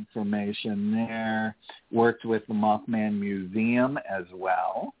updated information there, worked with the Mothman Museum as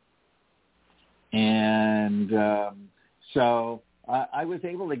well. And so I was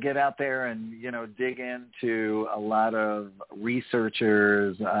able to get out there and, you know, dig into a lot of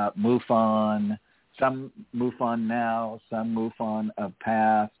researchers, MUFON, some MUFON now, some MUFON of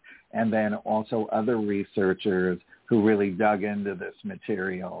past, and then also other researchers who really dug into this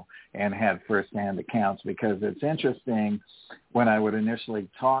material and had firsthand accounts, because it's interesting, when I would initially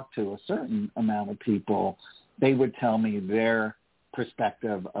talk to a certain amount of people, they would tell me their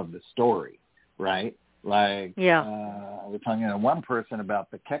perspective of the story, right? Like, we're talking to one person about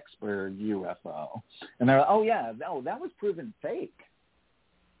the Kecksburg UFO, and they're like, that was proven fake.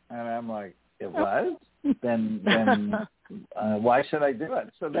 And I'm like, it was? Then why should I do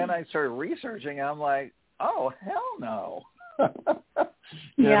it? So then I started researching. I'm like, oh, hell no.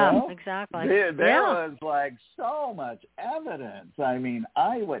 you know? Exactly. There was like so much evidence. I mean,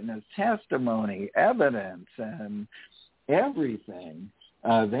 eyewitness testimony, evidence, and everything.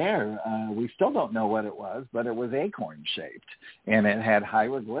 We still don't know what it was, but it was acorn-shaped, and it had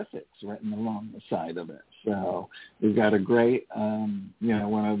hieroglyphics written along the side of it. So we've got a great, one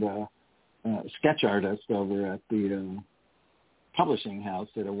of the sketch artists over at the publishing house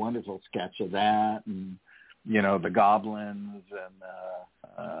did a wonderful sketch of that, and, you know, the goblins and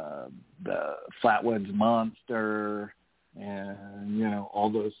the Flatwoods Monster and, you know,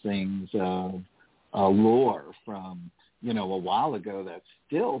 all those things of lore from, you know, a while ago that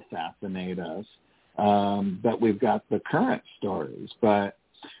still fascinate us. But we've got the current stories. But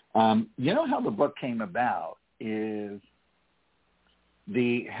you know how the book came about is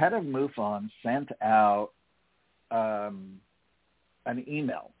the head of MUFON sent out an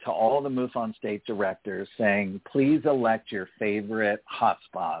email to all the MUFON state directors saying, please elect your favorite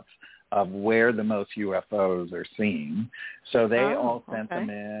hotspots of where the most UFOs are seen. So they all sent them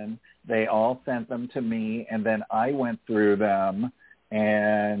in. They all sent them to me, and then I went through them,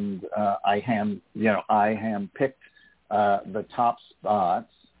 and I handpicked the top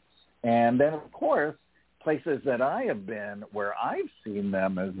spots. And then, of course, places that I have been where I've seen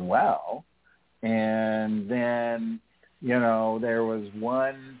them as well. And then, you know, there was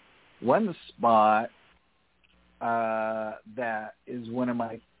one spot that is one of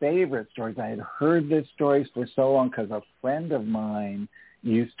my favorite stories. I had heard this story for so long because a friend of mine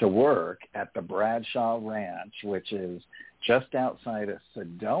used to work at the Bradshaw Ranch, which is just outside of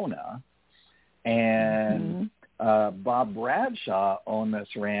Sedona. And Bob Bradshaw owned this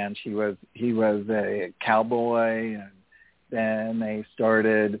ranch. He was a cowboy, and then they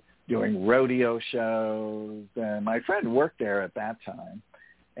started doing rodeo shows. And my friend worked there at that time.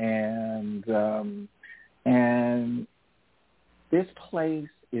 And this place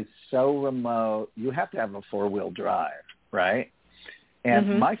is so remote. You have to have a 4-wheel drive, right?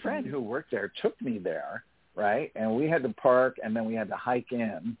 And my friend who worked there took me there, right? And we had to park, and then we had to hike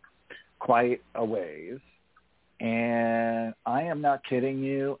in quite a ways. And I am not kidding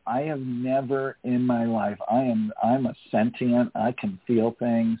you. I have never in my life, I'm a sentient. I can feel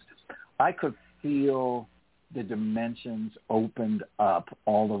things. I could feel the dimensions opened up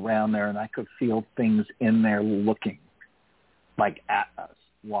all around there, and I could feel things in there looking like at us,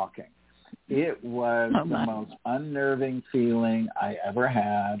 walking. It was the most unnerving feeling I ever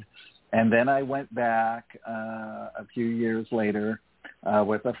had. And then I went back a few years later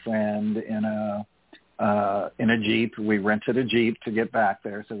with a friend in a Jeep. We rented a Jeep to get back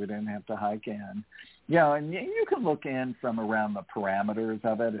there so we didn't have to hike in. You know, and you can look in from around the parameters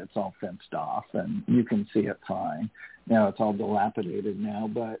of it. It's all fenced off, and you can see it fine. You know, it's all dilapidated now,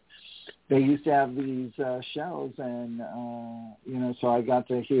 but they used to have these shows, and, you know, so I got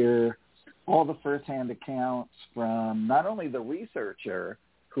to hear all the firsthand accounts from not only the researcher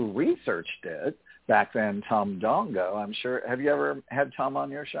who researched it, back then, Tom Dongo. I'm sure. Have you ever had Tom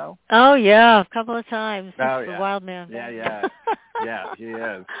on your show? Oh, yeah, a couple of times. Oh, He's yeah. a wild man. Yeah. Yeah, he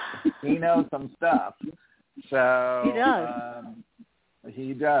is. He knows some stuff. So he does.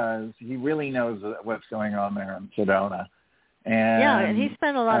 He does. He really knows what's going on there in Sedona. And he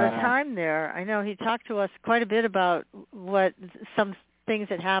spent a lot of time there. I know he talked to us quite a bit about what some things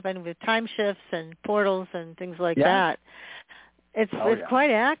that happened with time shifts and portals and things like that. It's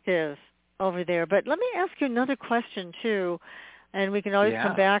quite active over there. But let me ask you another question, too, and we can always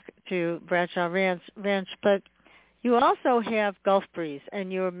come back to Bradshaw Ranch, but you also have Gulf Breeze,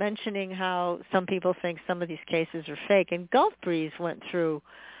 and you were mentioning how some people think some of these cases are fake, and Gulf Breeze went through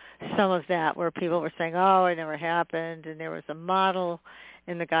some of that where people were saying, oh, it never happened, and there was a model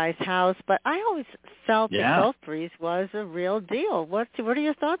in the guy's house. But I always felt that Gulf Breeze was a real deal. What are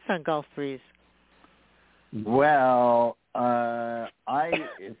your thoughts on Gulf Breeze? Well,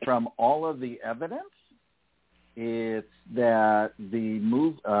 from all of the evidence, it's that the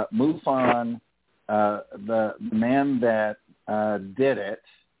MUFON, the man that did it,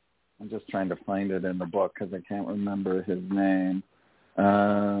 I'm just trying to find it in the book because I can't remember his name.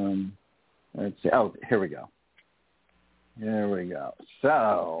 Let's see. Oh, here we go.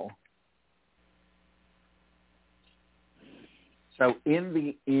 So in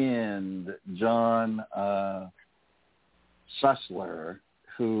the end, John Schussler,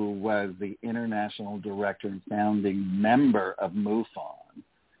 who was the international director and founding member of MUFON,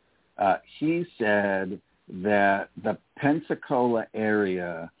 he said that the Pensacola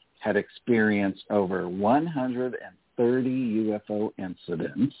area had experienced over 130 UFO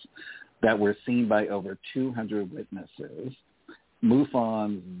incidents that were seen by over 200 witnesses.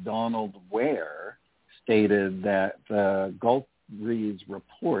 MUFON's Donald Ware stated that the Gulf Breeze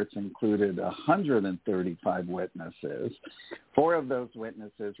reports included 135 witnesses. 4 of those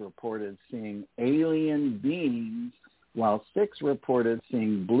witnesses reported seeing alien beings, while 6 reported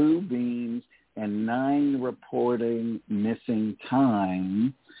seeing blue beams and 9 reporting missing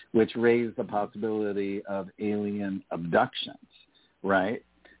time, which raised the possibility of alien abductions, right?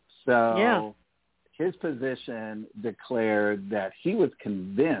 So his position declared that he was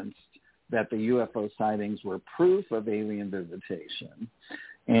convinced that the UFO sightings were proof of alien visitation.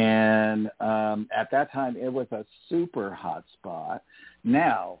 And at that time, it was a super hot spot.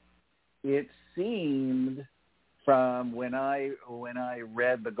 Now, it seemed from when I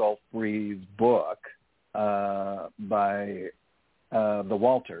read the Gulf Breeze book by the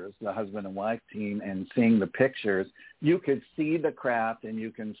Walters, the husband and wife team, and seeing the pictures, you could see the craft and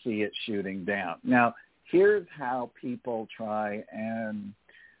you can see it shooting down. Now, here's how people try and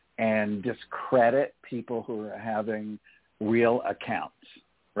discredit people who are having real accounts,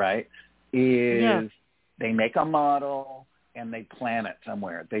 right? They make a model and they plant it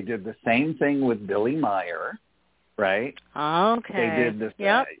somewhere. They did the same thing with Billy Meyer, right? Okay. They did this.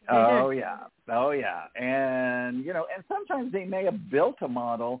 Yep. Oh, yeah. And, you know, and sometimes they may have built a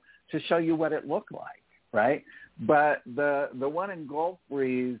model to show you what it looked like, right? But the one in Gulf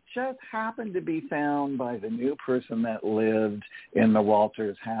Breeze just happened to be found by the new person that lived in the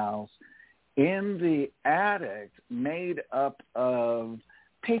Walters house in the attic, made up of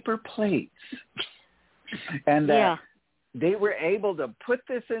paper plates. And that they were able to put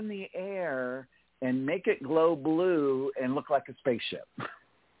this in the air and make it glow blue and look like a spaceship.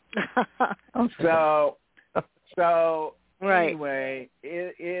 So anyway,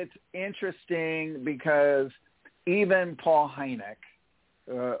 it's interesting because even Paul Hynek,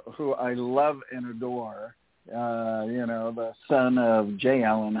 who I love and adore, the son of J.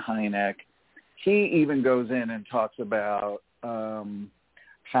 Allen Hynek, he even goes in and talks about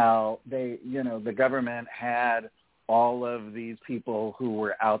how the government had all of these people who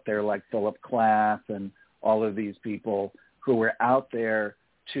were out there, like Philip Glass and all of these people who were out there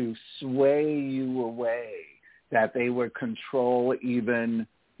to sway you away, that they would control even,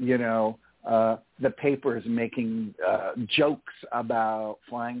 the papers making jokes about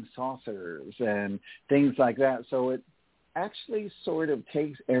flying saucers and things like that. So it actually sort of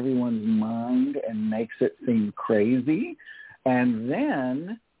takes everyone's mind and makes it seem crazy. And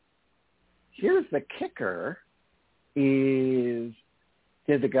then here's the kicker is,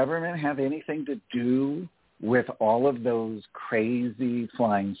 did the government have anything to do with all of those crazy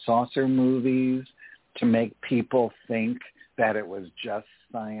flying saucer movies to make people think that it was just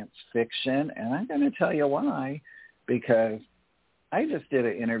science fiction? And I'm going to tell you why, because I just did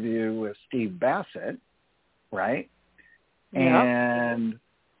an interview with Steve Bassett, right? Yep. And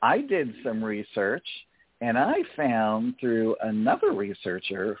I did some research, and I found through another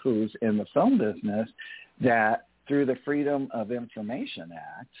researcher who's in the film business that through the Freedom of Information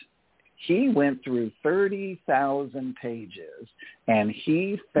Act, he went through 30,000 pages, and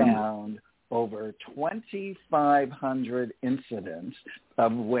he found over 2,500 incidents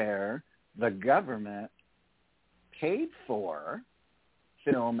of where the government paid for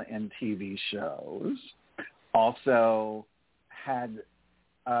film and TV shows, also had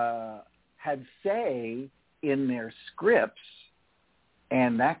say in their scripts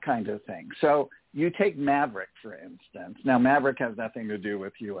and that kind of thing. So you take Maverick, for instance. Now, Maverick has nothing to do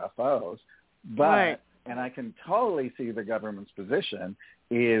with UFOs, but, and I can totally see the government's position,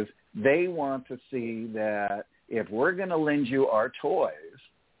 is they want to see that if we're going to lend you our toys,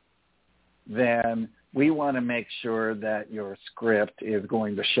 then we want to make sure that your script is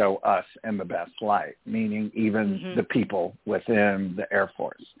going to show us in the best light, meaning even the people within the Air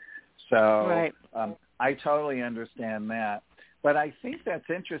Force. So I totally understand that. But I think that's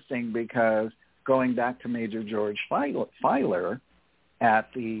interesting because going back to Major George Filer at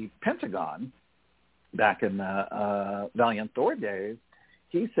the Pentagon back in the Valiant Thor days,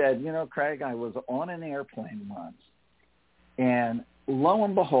 he said, Craig, I was on an airplane once, and lo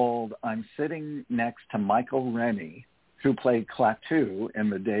and behold, I'm sitting next to Michael Remi, who played Klaatu in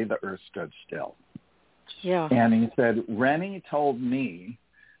The Day the Earth Stood Still. Yeah. And he said, Remi told me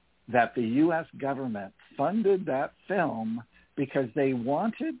that the U.S. government funded that film because they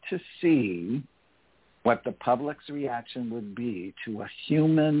wanted to see what the public's reaction would be to a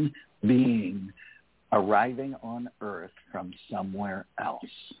human being arriving on Earth from somewhere else.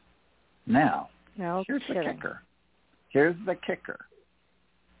 Now, here's the kicker. Here's the kicker.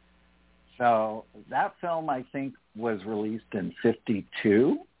 So that film, I think, was released in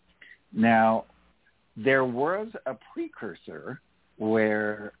 1952. Now, there was a precursor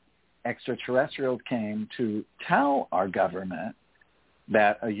where extraterrestrials came to tell our government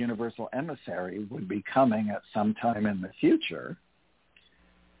that a universal emissary would be coming at some time in the future.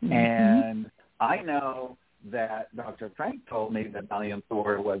 And I know that Dr. Frank told me that Valiant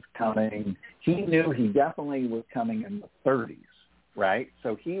Thor was coming. He knew he definitely was coming in the 30s, right?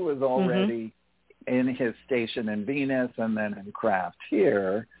 So he was already in his station in Venus and then in craft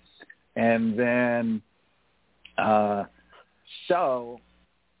here. And then, so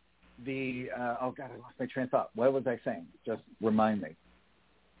the, oh God, I lost my train of thought. What was I saying? Just remind me.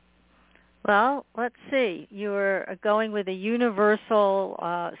 Well, let's see. You were going with a universal,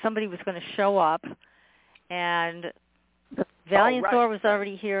 somebody was going to show up, and Valiant Thor was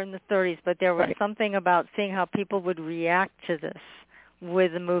already here in the 30s, but there was something about seeing how people would react to this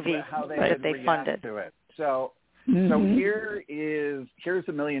with the movie that they funded. To it. So here's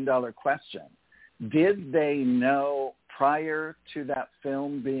 $1 million question. Did they know prior to that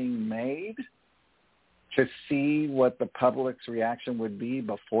film being made to see what the public's reaction would be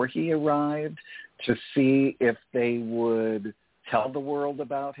before he arrived, to see if they would tell the world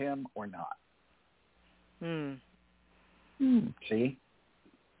about him or not? See?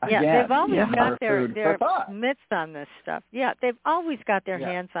 Yeah, they've always got their mitts on this stuff. Yeah, they've always got their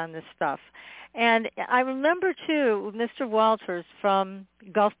hands on this stuff. And I remember, too, Mr. Walters from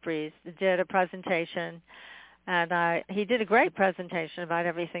Gulf Breeze did a presentation, and he did a great presentation about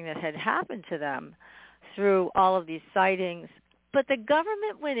everything that had happened to them through all of these sightings. But the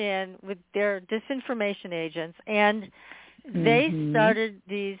government went in with their disinformation agents, and they started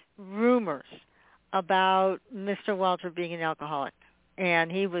these rumors about Mr. Walter being an alcoholic.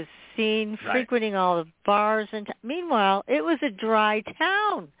 And he was seen frequenting all the bars. And meanwhile, it was a dry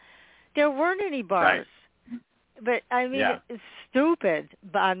town. There weren't any bars. But, I mean, it's stupid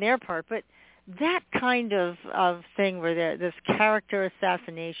on their part. But that kind of thing where this character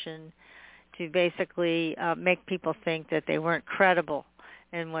assassination to basically make people think that they weren't credible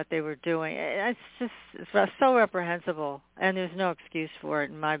in what they were doing, it's so reprehensible. And there's no excuse for it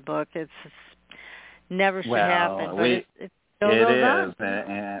in my book. It's never should happen. But it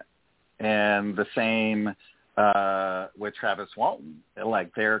is, and the same with Travis Walton.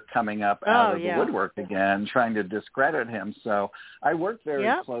 Like, they're coming up out of the woodwork again, trying to discredit him. So I worked very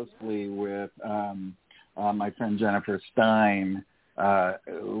closely with my friend Jennifer Stein,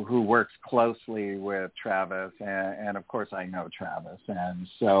 who works closely with Travis, and of course I know Travis. And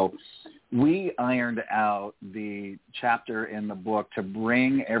so we ironed out the chapter in the book to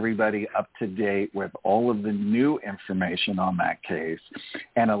bring everybody up to date with all of the new information on that case.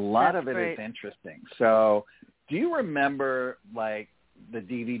 And a lot of it is interesting. So do you remember, like, the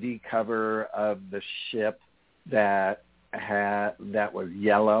DVD cover of the ship that was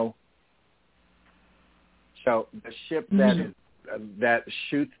yellow? So the ship that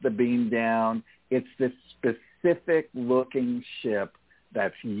shoots the beam down, it's this specific looking ship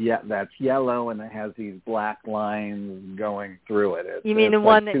that's yellow, and it has these black lines going through it. You mean the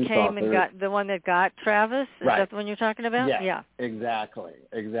one that came and got the one that got Travis? Is that the one you're talking about? Yeah. Exactly.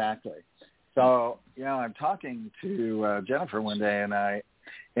 So, I'm talking to Jennifer one day, and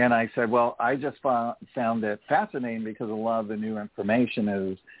I said, well, I just found it fascinating because a lot of the new information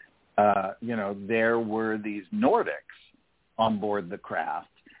is, there were these Nordics on board the craft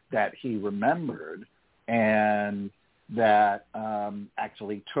that he remembered, and that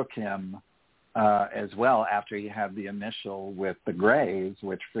actually took him as well after he had the initial with the Greys,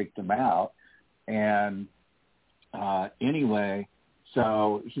 which freaked him out. And anyway,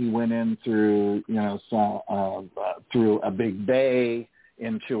 so he went in through, through a big bay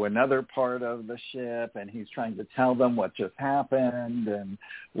into another part of the ship, and he's trying to tell them what just happened and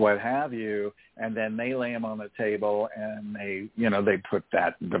what have you. And then they lay him on the table, and they put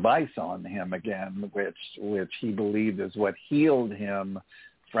that device on him again, which he believed is what healed him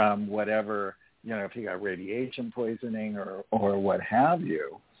from whatever, if he got radiation poisoning or what have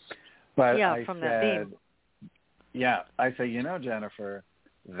you. But I from said, that beam. Yeah, I say, Jennifer,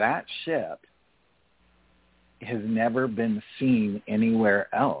 that ship has never been seen anywhere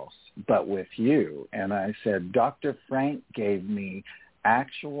else but with you. And I said, Dr. Frank gave me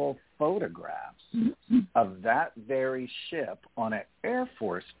actual photographs of that very ship on an Air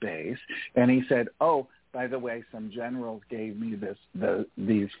Force base. And he said, oh, by the way, some generals gave me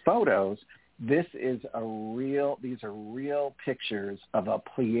these photos. These are real pictures of a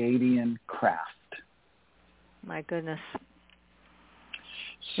Pleiadian craft. My goodness.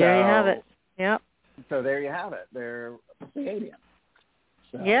 So, there you have it. Yep. So there you have it. They're Pleiadian.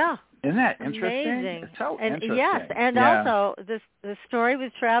 So, yeah. Isn't that interesting? Amazing. It's so and interesting. Yes, and also the story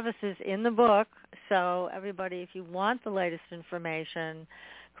with Travis is in the book. So everybody, if you want the latest information,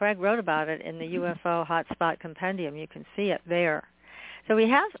 Craig wrote about it in the UFO Hotspot Compendium. You can see it there. So we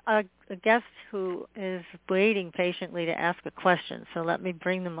have a guest who is waiting patiently to ask a question. So let me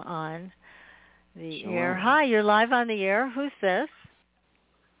bring them on the air. Hi, you're live on the air. Who's this?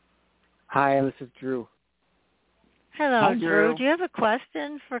 Hi, this is Drew. Hello, Hi, Drew. Do you have a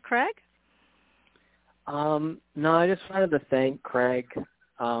question for Craig? No, I just wanted to thank Craig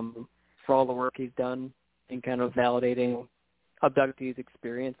for all the work he's done in kind of validating abductees'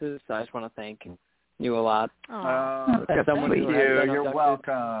 experiences. So I just want to thank you a lot. Thank you. You're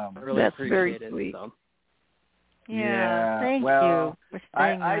welcome. I really appreciate it. Sweet. So. Thank you for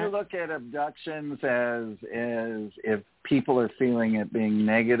saying that. I look at abductions as if people are feeling it being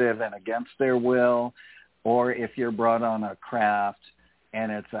negative and against their will, or if you're brought on a craft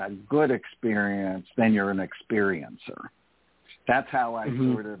and it's a good experience, then you're an experiencer. That's how I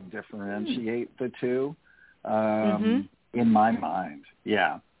sort of differentiate the two in my mind.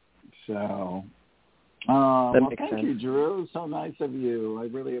 Yeah. So, thank you, Drew. So nice of you. I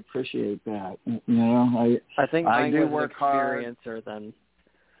really appreciate that. I think I do was work an experiencer then.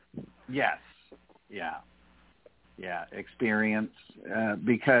 Yes. Yeah. experience,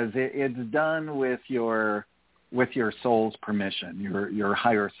 because it's done with your soul's permission, your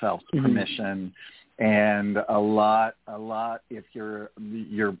higher self's permission, and a lot. If you're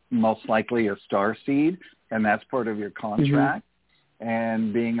most likely a starseed, and that's part of your contract.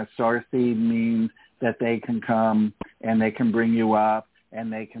 And being a starseed means that they can come and they can bring you up,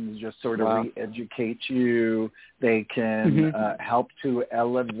 and they can just sort of re-educate you. They can help to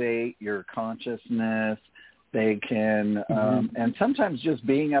elevate your consciousness. They can, and sometimes just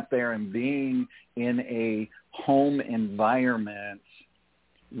being up there and being in a home environment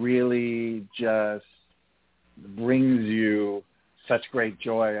really just brings you such great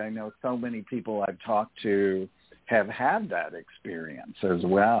joy. I know so many people I've talked to have had that experience as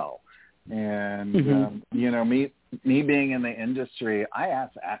well. And, me being in the industry, I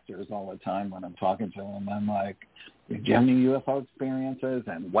ask actors all the time when I'm talking to them, I'm like, do you have any UFO experiences?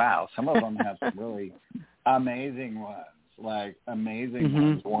 And wow, some of them have some really amazing ones,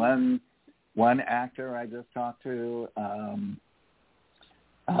 ones. One actor I just talked to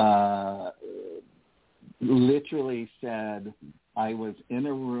literally said, I was in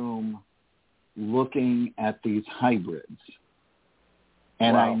a room looking at these hybrids,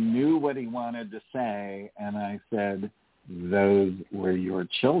 and I knew what he wanted to say, and I said, those were your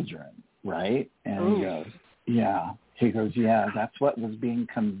children, right? And he goes, yeah. He goes, yeah, that's what was being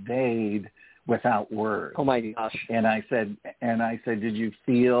conveyed without words. Oh my gosh. And I said, did you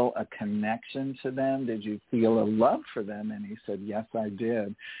feel a connection to them? Did you feel a love for them? And he said, yes, I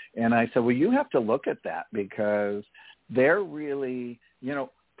did. And I said, well, you have to look at that, because they're really,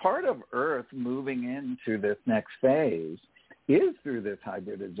 part of Earth moving into this next phase is through this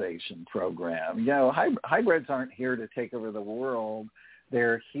hybridization program. Hybrids aren't here to take over the world.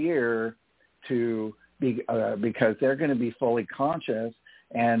 They're here to be, because they're going to be fully conscious,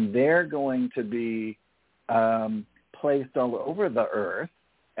 and they're going to be placed all over the Earth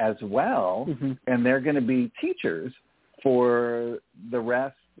as well, and they're going to be teachers for the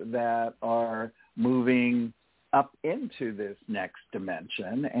rest that are moving up into this next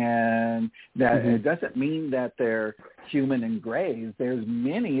dimension. And that it doesn't mean that they're human and grays. There's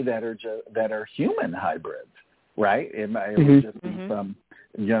many that are human hybrids, right? It would just be from,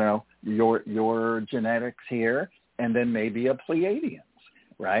 your genetics here, and then maybe a Pleiadians,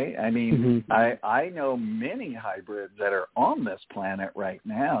 right? I mean, I know many hybrids that are on this planet right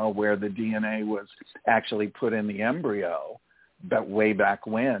now where the DNA was actually put in the embryo, but way back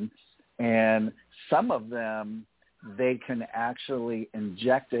when. And some of them, they can actually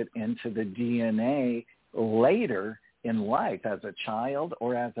inject it into the DNA later in life as a child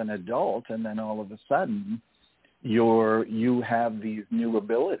or as an adult, and then all of a sudden you have these new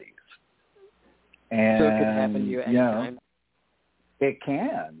abilities. And, so it could happen to you anytime? It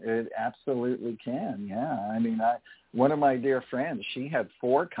can. It absolutely can, yeah. I mean, one of my dear friends, she had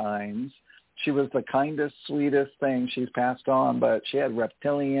 4 kinds. She was the kindest, sweetest thing. She's passed on, but she had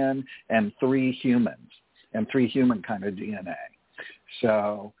reptilian and 3 humans, and 3 human kind of DNA.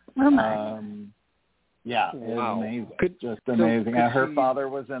 So, yeah, it was amazing. Just amazing. And her father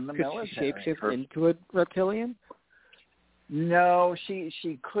was in the military. Could she shapeshift into a reptilian? No,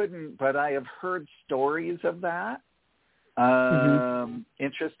 she couldn't, but I have heard stories of that,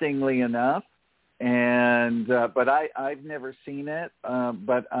 interestingly enough. And but I've never seen it,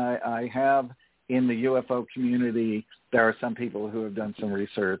 but I have in the UFO community. There are some people who have done some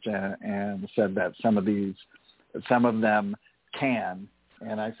research and said that some of them can.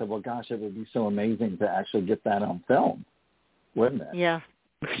 And I said, well, gosh, it would be so amazing to actually get that on film, wouldn't it? Yeah.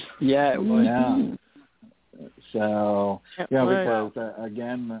 Yeah, it would. Yeah. So, because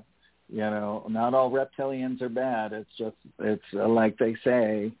again, not all reptilians are bad. It's like they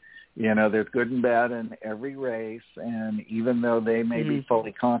say, there's good and bad in every race, and even though they may be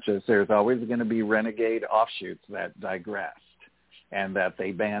fully conscious, there's always going to be renegade offshoots that digressed and that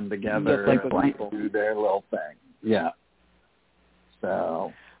they band together and do their little thing. Yeah.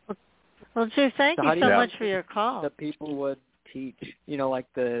 So. Well, Drew, thank you so much for your call. The people would teach, like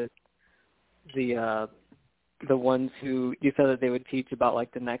the ones who you said that they would teach about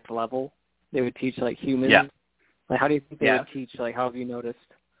like the next level. They would teach like humans. Yeah. Like, how do you think they would teach? Like, how have you noticed?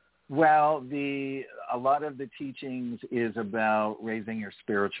 Well, a lot of the teachings is about raising your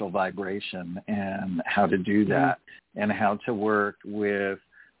spiritual vibration and how to do that, and how to work with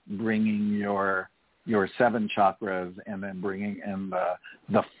bringing your 7 chakras, and then bringing in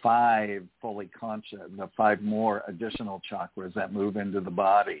the 5 fully conscious, the 5 more additional chakras that move into the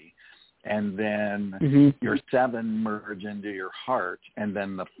body, and then your 7 merge into your heart, and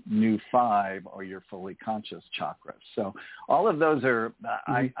then the new 5 are your fully conscious chakras. So all of those are,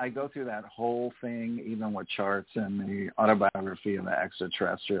 I go through that whole thing, even with charts and the Autobiography and the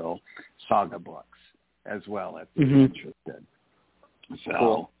Extraterrestrial Saga books as well, if you're interested. So,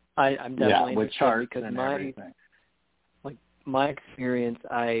 cool. I'm definitely with charts because and everything. My experience,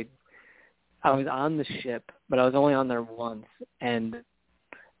 I was on the ship, but I was only on there once, and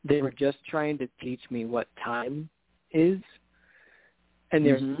they were just trying to teach me what time is,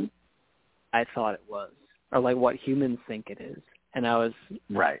 and I thought it was, or like what humans think it is, and I was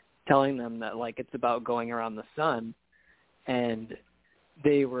telling them that like it's about going around the sun, and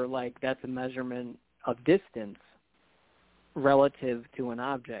they were like, that's a measurement of distance relative to an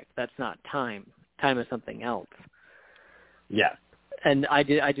object. That's not time. Time is something else. Yeah. And I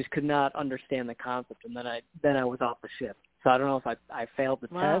just could not understand the concept, and then I was off the ship. So I don't know if I failed the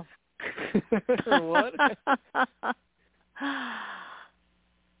test or what.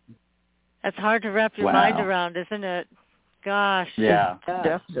 That's hard to wrap your mind around, isn't it? Gosh. Yeah.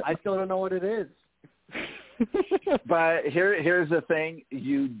 I still don't know what it is. But here's the thing.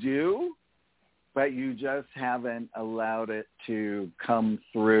 You do, but you just haven't allowed it to come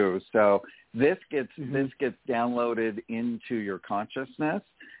through. So this gets downloaded into your consciousness,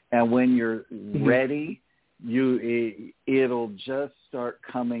 and when you're ready, it'll just start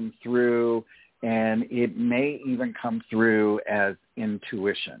coming through, and it may even come through as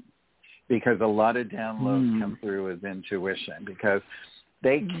intuition, because a lot of downloads come through as intuition, because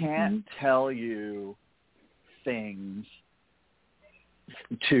they can't tell you things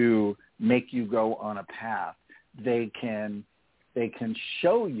to make you go on a path. They can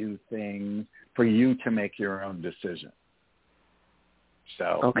show you things for you to make your own decision.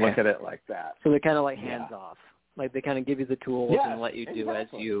 So look at it like that. So they're kind of like hands off. Like they kind of give you the tools and let you do as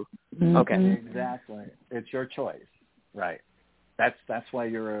you. Okay. Exactly. It's your choice. Right. That's why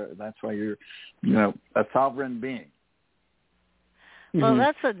you're a sovereign being. Well,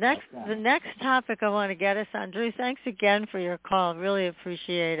 that's the next topic I want to get us on. Drew, thanks again for your call. Really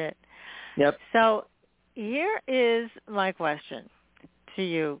appreciate it. Yep. So here is my question to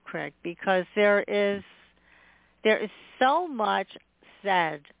you, Craig, because there is so much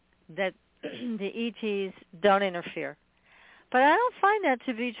said that the ETs don't interfere. But I don't find that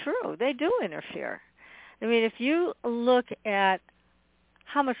to be true. They do interfere. I mean, if you look at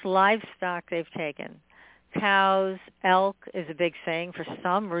how much livestock they've taken, cows, elk is a big thing. For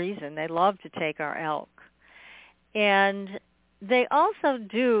some reason, they love to take our elk. And they also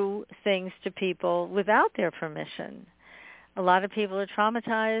do things to people without their permission. A lot of people are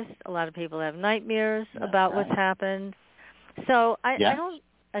traumatized. A lot of people have nightmares about what's happened. So I don't,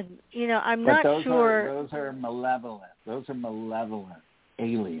 I'm not sure. Those are malevolent. Those are malevolent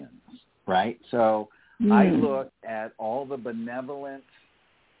aliens, right? So I look at all the benevolent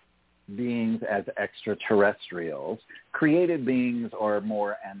beings as extraterrestrials. Created beings are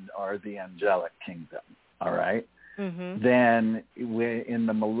the angelic kingdom, all right? Then in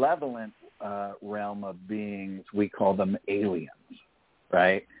the malevolent realm of beings, we call them aliens,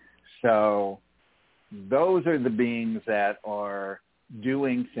 right? So those are the beings that are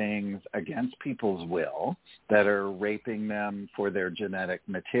doing things against people's will, that are raping them for their genetic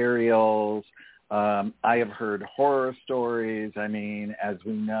materials. I have heard horror stories. I mean, as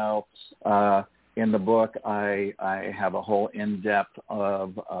we know, in the book, I have a whole in-depth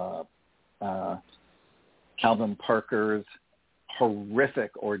of Calvin Parker's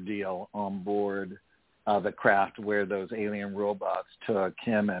horrific ordeal on board the craft where those alien robots took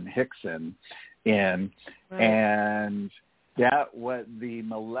him and Hickson in. Right. And that what the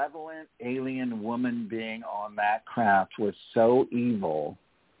malevolent alien woman being on that craft was so evil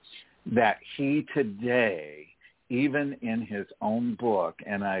that he today, even in his own book,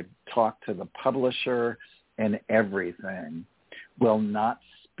 and I talked to the publisher and everything, will not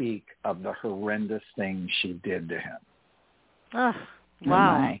speak of the horrendous thing she did to him. Oh,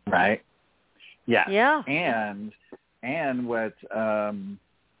 wow. Right? Yeah. Yeah. And what,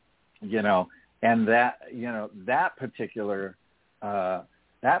 and that particular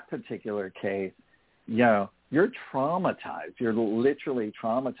case, you're traumatized. You're literally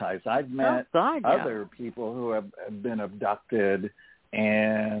traumatized. I've met other people who have been abducted,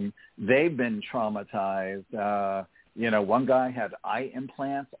 and they've been traumatized. One guy had eye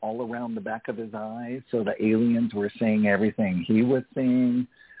implants all around the back of his eyes, so the aliens were seeing everything he was seeing.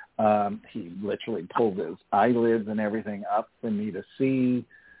 He literally pulled his eyelids and everything up for me to see.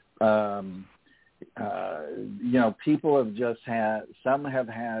 People have just some have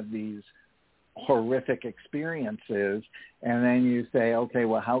had these horrific experiences, and then you say, okay,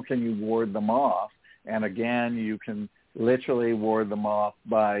 well, how can you ward them off? And again, you can literally ward them off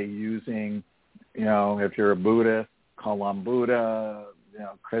by using, if you're a Buddhist, call on Buddha,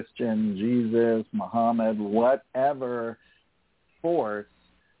 Christian, Jesus, Muhammad, whatever force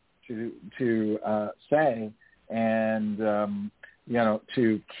to say, and,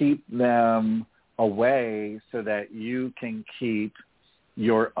 to keep them away so that you can keep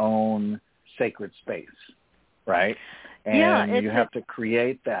your own sacred space, right? And you have to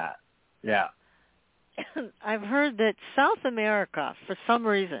create that. Yeah. I've heard that South America, for some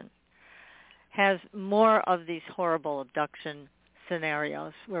reason, has more of these horrible abduction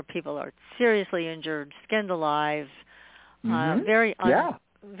scenarios where people are seriously injured, skinned alive, very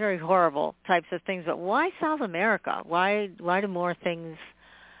horrible types of things. But why South America? Why do more things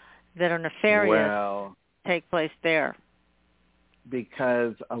that are nefarious take place there?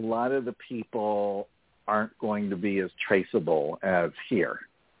 Because a lot of the people aren't going to be as traceable as here.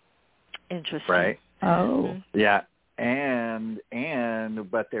 Interesting. Right? Oh. Yeah.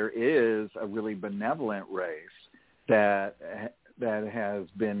 But there is a really benevolent race that has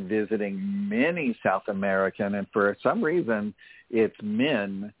been visiting many South American, and for some reason it's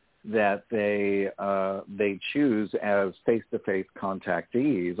men that they choose as face-to-face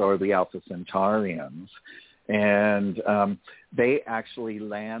contactees, or the Alpha Centaurians. And they actually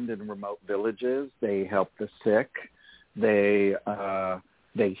land in remote villages. They help the sick. They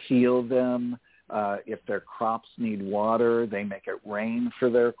heal them. If their crops need water, they make it rain for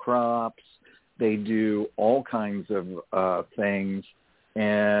their crops. They do all kinds of things.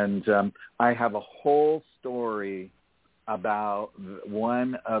 And I have a whole story about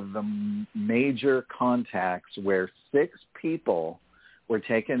one of the major contacts where 6 people were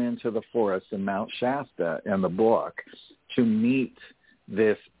taken into the forest in Mount Shasta in the book to meet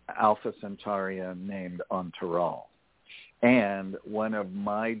this Alpha Centaurian named Ontaral. And one of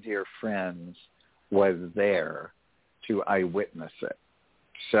my dear friends was there to eyewitness it.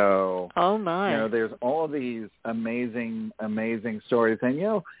 So, there's all of these amazing, amazing stories.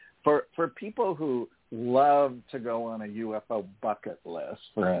 And, for people who love to go on a UFO bucket list,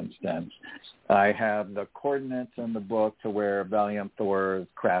 for instance, I have the coordinates in the book to where Valiant Thor's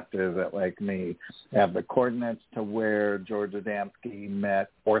craft is at Lake Mead. I have the coordinates to where George Adamski met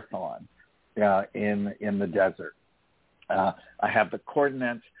Orthon in the desert. I have the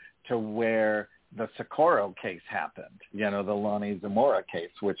coordinates to where the Socorro case happened, the Lonnie Zamora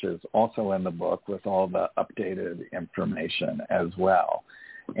case, which is also in the book with all the updated information as well.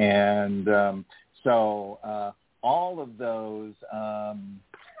 And so all of those,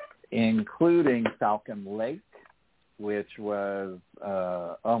 including Falcon Lake, which was,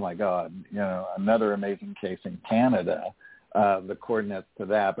 another amazing case in Canada, the coordinates to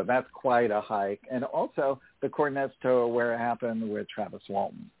that. But that's quite a hike. And also the coordinates to where it happened with Travis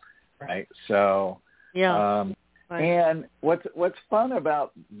Walton. Right. So, and what's fun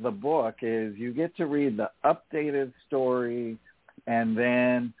about the book is you get to read the updated story, and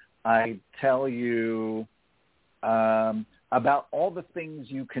then I tell you about all the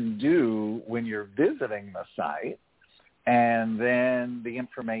things you can do when you're visiting the site, and then the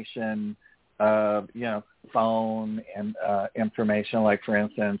information of, phone and information, like, for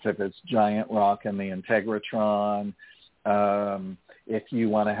instance, if it's Giant Rock and the Integratron, if you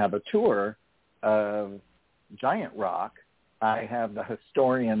want to have a tour of Giant Rock, I have the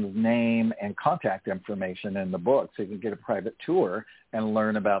historian's name and contact information in the book, so you can get a private tour and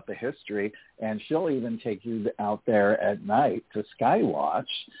learn about the history. And she'll even take you out there at night to skywatch.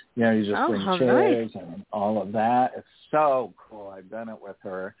 You just bring chairs and all of that. It's so cool. I've done it with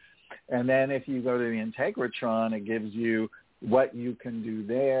her. And then if you go to the Integratron, it gives you what you can do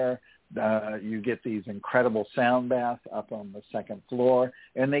there. You get these incredible sound baths up on the second floor,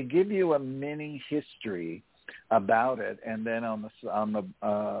 and they give you a mini history about it. And then on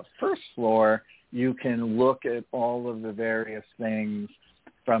the first floor, you can look at all of the various things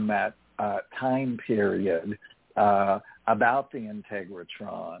from that time period about the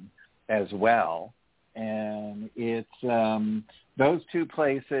Integratron as well. And it's those two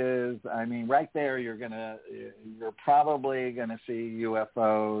places. I mean, right there, you're probably gonna see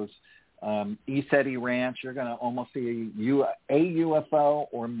UFOs. ESETI Ranch, you're going to almost see a UFO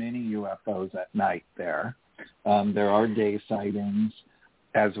or many UFOs at night there. There are day sightings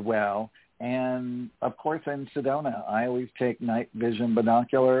as well. And, of course, in Sedona, I always take night vision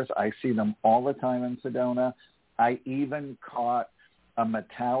binoculars. I see them all the time in Sedona. I even caught a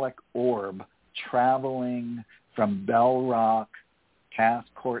metallic orb traveling from Bell Rock past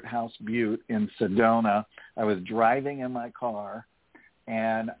Courthouse Butte in Sedona. I was driving in my car,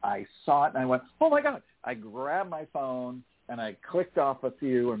 and I saw it, and I went, oh, my God. I grabbed my phone, and I clicked off a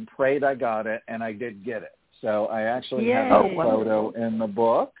few and prayed I got it, and I did get it. So I actually have a photo in the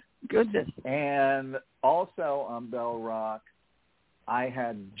book. Goodness. And also on Bell Rock, I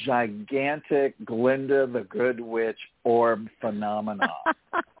had gigantic Glinda the Good Witch orb phenomena.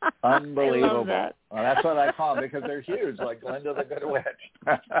 Unbelievable. I love that. Well, that's what I call them because they're huge, like Glinda the Good Witch.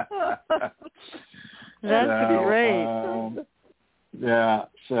 That's great. Yeah,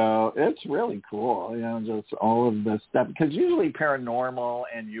 so it's really cool, just all of this stuff. Because usually paranormal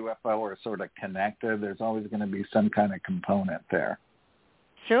and UFO are sort of connected. There's always going to be some kind of component there.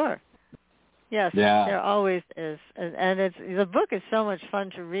 Sure. Yes, yeah. There always is. And the book is so much fun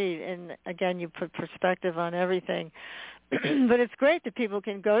to read. And, again, you put perspective on everything. But it's great that people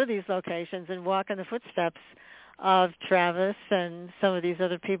can go to these locations and walk in the footsteps of Travis and some of these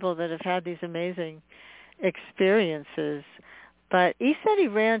other people that have had these amazing experiences. But East Eddy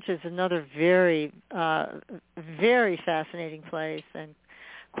Ranch is another very, very fascinating place and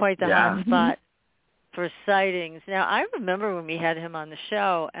quite the hot spot for sightings. Now, I remember when we had him on the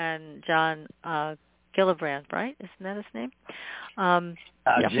show, and John Gillibrand, right? Isn't that his name?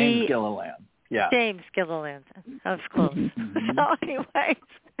 James Gilliland. Yeah. James Gilliland. That was close. So anyways,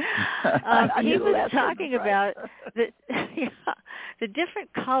 he was talking about the different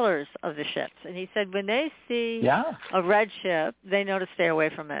colors of the ships. And he said when they see a red ship, they know to stay away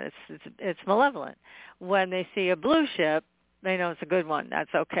from it. It's malevolent. When they see a blue ship, they know it's a good one.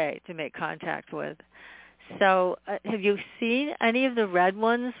 That's okay to make contact with. So have you seen any of the red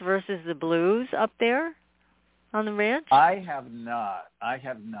ones versus the blues up there on the ranch? I have not.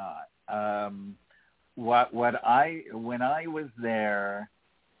 When I was there,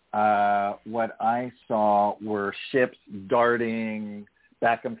 what I saw were ships darting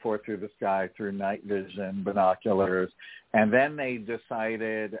back and forth through the sky through night vision binoculars. And then they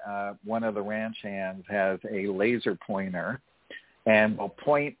decided one of the ranch hands has a laser pointer and will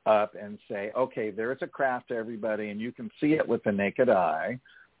point up and say, okay, there's a craft, everybody, and you can see it with the naked eye.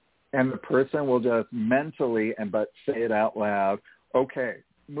 And the person will just mentally but say it out loud, okay,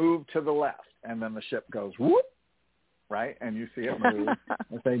 move to the left. And then the ship goes, whoop, right? And you see it move.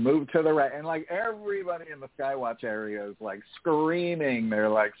 And they move to the right. And, like, everybody in the Skywatch area is, like, screaming. They're,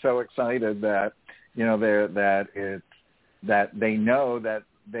 like, so excited that, that they know that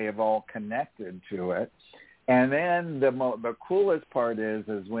they have all connected to it. And then the coolest part is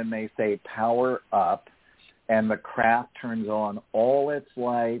when they say power up and the craft turns on all its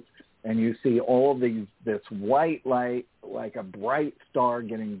lights and you see all of this white light, like a bright star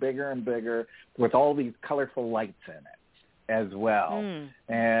getting bigger and bigger with all these colorful lights in it as well.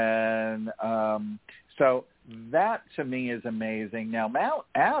 And so that to me is amazing. Now, Mount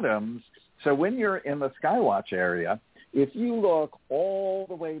Adams, so when you're in the Skywatch area, if you look all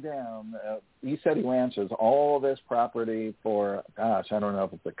the way down, East Eddy Ranch is all this property for, I don't know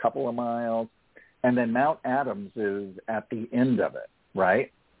if it's a couple of miles, and then Mount Adams is at the end of it,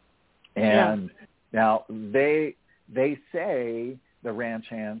 right? And now they say, the ranch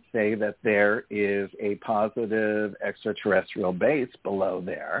hands say that there is a positive extraterrestrial base below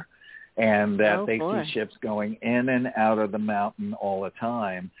there, and that see ships going in and out of the mountain all the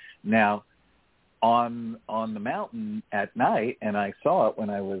time. Now, on the mountain at night, and I saw it when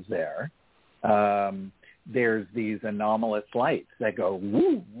I was there, there's these anomalous lights that go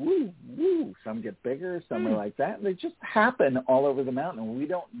woo, woo, woo. Some get bigger, some are like that. And they just happen all over the mountain.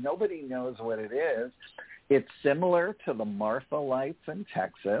 Nobody knows what it is. It's similar to the Marfa lights in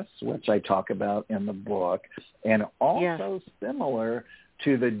Texas, which I talk about in the book, and also similar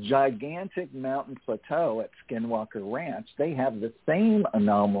to the gigantic mountain plateau at Skinwalker Ranch. They have the same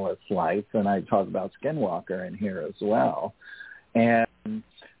anomalous lights, and I talk about Skinwalker in here as well. And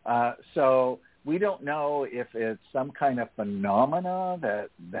so we don't know if it's some kind of phenomena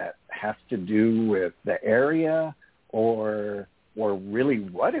that has to do with the area or really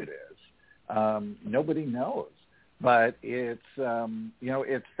what it is. Nobody knows. But it's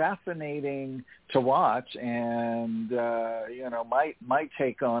it's fascinating to watch, and my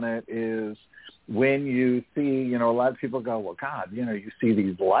take on it is when you see a lot of people go, well, God, you see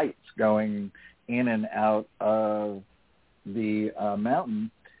these lights going in and out of the mountain,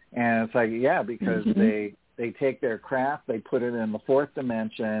 and it's like because they take their craft, they put it in the fourth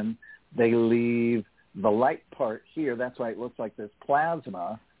dimension, they leave the light part here. That's why it looks like this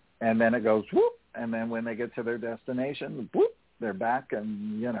plasma, and then it goes whoop. And then when they get to their destination, whoop, they're back,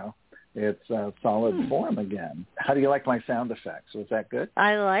 and, it's solid form again. How do you like my sound effects? Was that good?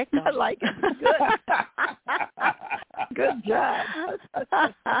 I like them. I like it. Good. Good job.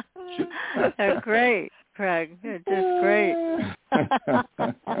 They're great. Craig. It's just great.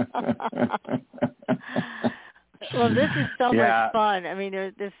 Well, this is so much fun. I mean,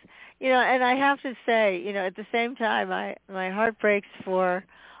 there's this, and I have to say, at the same time, my heart breaks for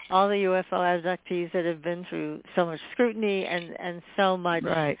all the UFO abductees that have been through so much scrutiny and so much.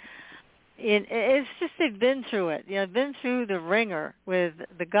 Right. It's just they've been through it. Been through the ringer with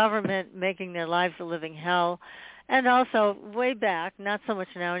the government making their lives a living hell. And also way back, not so much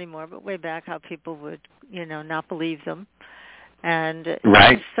now anymore, but way back how people would, not believe them. And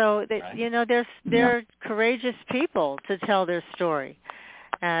so, they're courageous people to tell their story.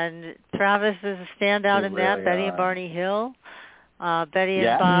 And Travis is a standout in that. Betty and Barney Hill, Betty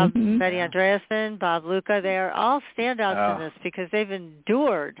and Bob, Betty Andreasen, Bob Luca, they are all standouts in this because they've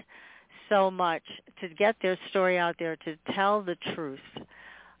endured so much to get their story out there, to tell the truth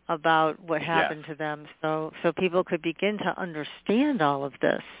about what happened to them, so people could begin to understand all of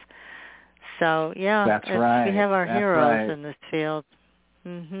this. So that's right. We have our heroes in this field.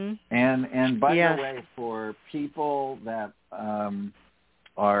 Mm-hmm. And by the way, for people that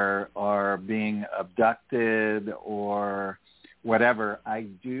are being abducted or whatever, I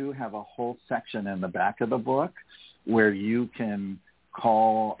do have a whole section in the back of the book where you can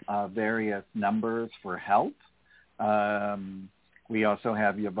call various numbers for help. We also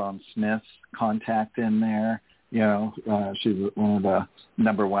have Yvonne Smith's contact in there. She's one of the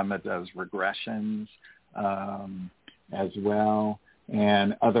number one that does regressions as well,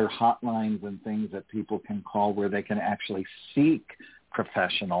 and other hotlines and things that people can call where they can actually seek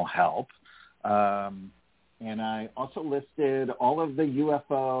professional help. And I also listed all of the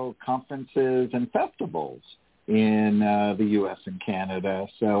UFO conferences and festivals in the U.S. and Canada,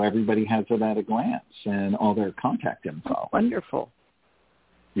 so everybody has it at a glance and all their contact info. Wonderful.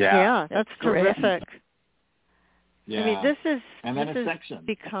 Yeah, that's terrific. Yeah. I mean, this is section.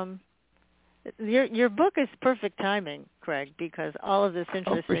 become your book is perfect timing, Craig, because all of this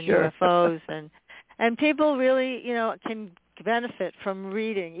interest in UFOs and people really, can benefit from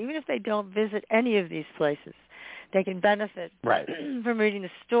reading, even if they don't visit any of these places. They can benefit from reading the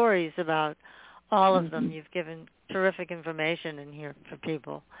stories about all of them. You've given terrific information in here for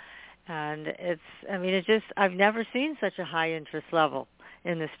people. And I've never seen such a high interest level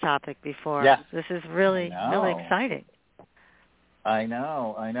in this topic before. Yes. This is really exciting. I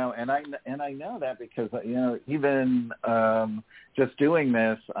know, and I know that because even just doing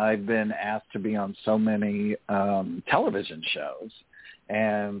this, I've been asked to be on so many television shows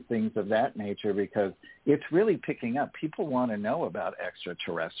and things of that nature because it's really picking up. People want to know about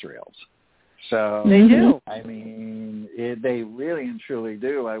extraterrestrials. So they do. I mean, they really and truly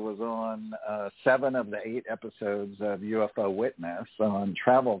do. I was on 7 of the 8 episodes of UFO Witness on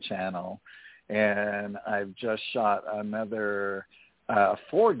Travel Channel, and I've just shot another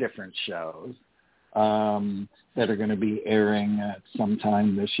 4 different shows that are going to be airing at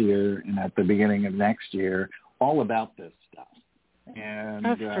sometime this year and at the beginning of next year, all about this stuff. And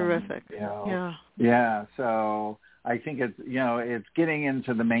that's terrific. Yeah. So I think it's getting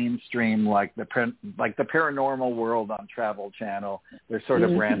into the mainstream, like the paranormal world on Travel Channel. They're sort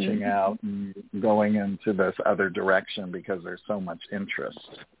of branching out and going into this other direction because there's so much interest.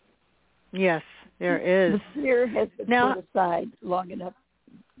 Yes, there is. The fear has been put aside long enough.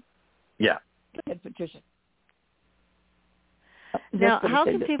 Yeah. Go ahead, Patricia. Now, how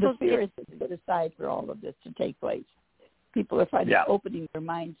can people... The fear has been put aside for all of this to take place. People are finally opening their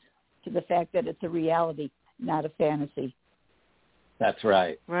minds to the fact that it's a reality, not a fantasy. That's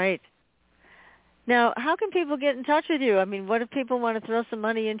right. Right. Now, how can people get in touch with you? I mean, what if people want to throw some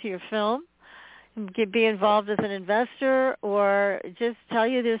money into your film, be involved as an investor, or just tell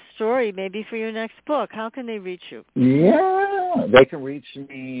you their story, maybe for your next book? How can they reach you? Yeah, they can reach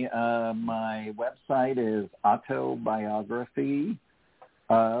me. My website is Autobiography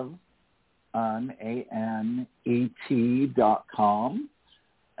of ANET.com,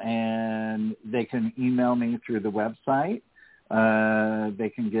 and they can email me through the website. They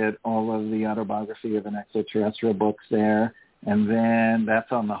can get all of the Autobiography of an Extraterrestrial books there, and then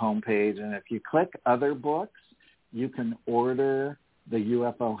that's on the homepage. And if you click Other Books, you can order the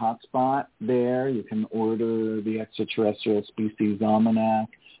UFO Hotspot there. You can order the Extraterrestrial Species Almanac,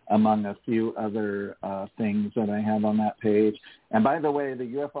 among a few other things that I have on that page. And by the way, the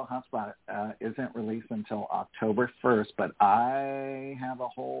UFO Hotspot isn't released until October 1st, but I have a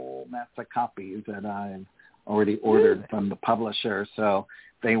whole mess of copies that I've already ordered from the publisher. So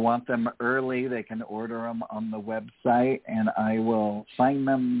if they want them early, they can order them on the website, and I will sign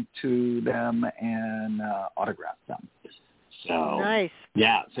them to them and autograph them. So nice.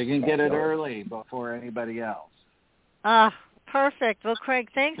 Yeah, so you can get it early before anybody else. Ah, Perfect. Well, Craig,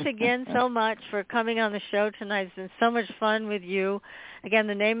 thanks again so much for coming on the show tonight. It's been so much fun with you. Again,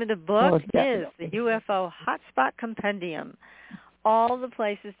 the name of the book is The UFO Hotspot Compendium, All the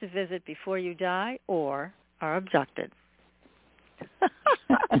Places to Visit Before You Die or Are Abducted.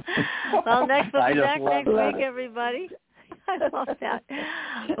 Well, next week, everybody. I love that.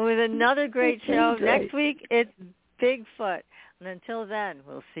 With another great show. Next week, it's Bigfoot. And until then,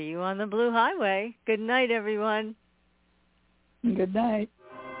 we'll see you on the Blue Highway. Good night, everyone. Good night.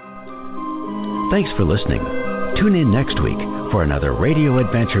 Thanks for listening. Tune in next week for another radio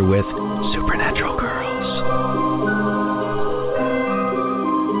adventure with Supernatural Girls.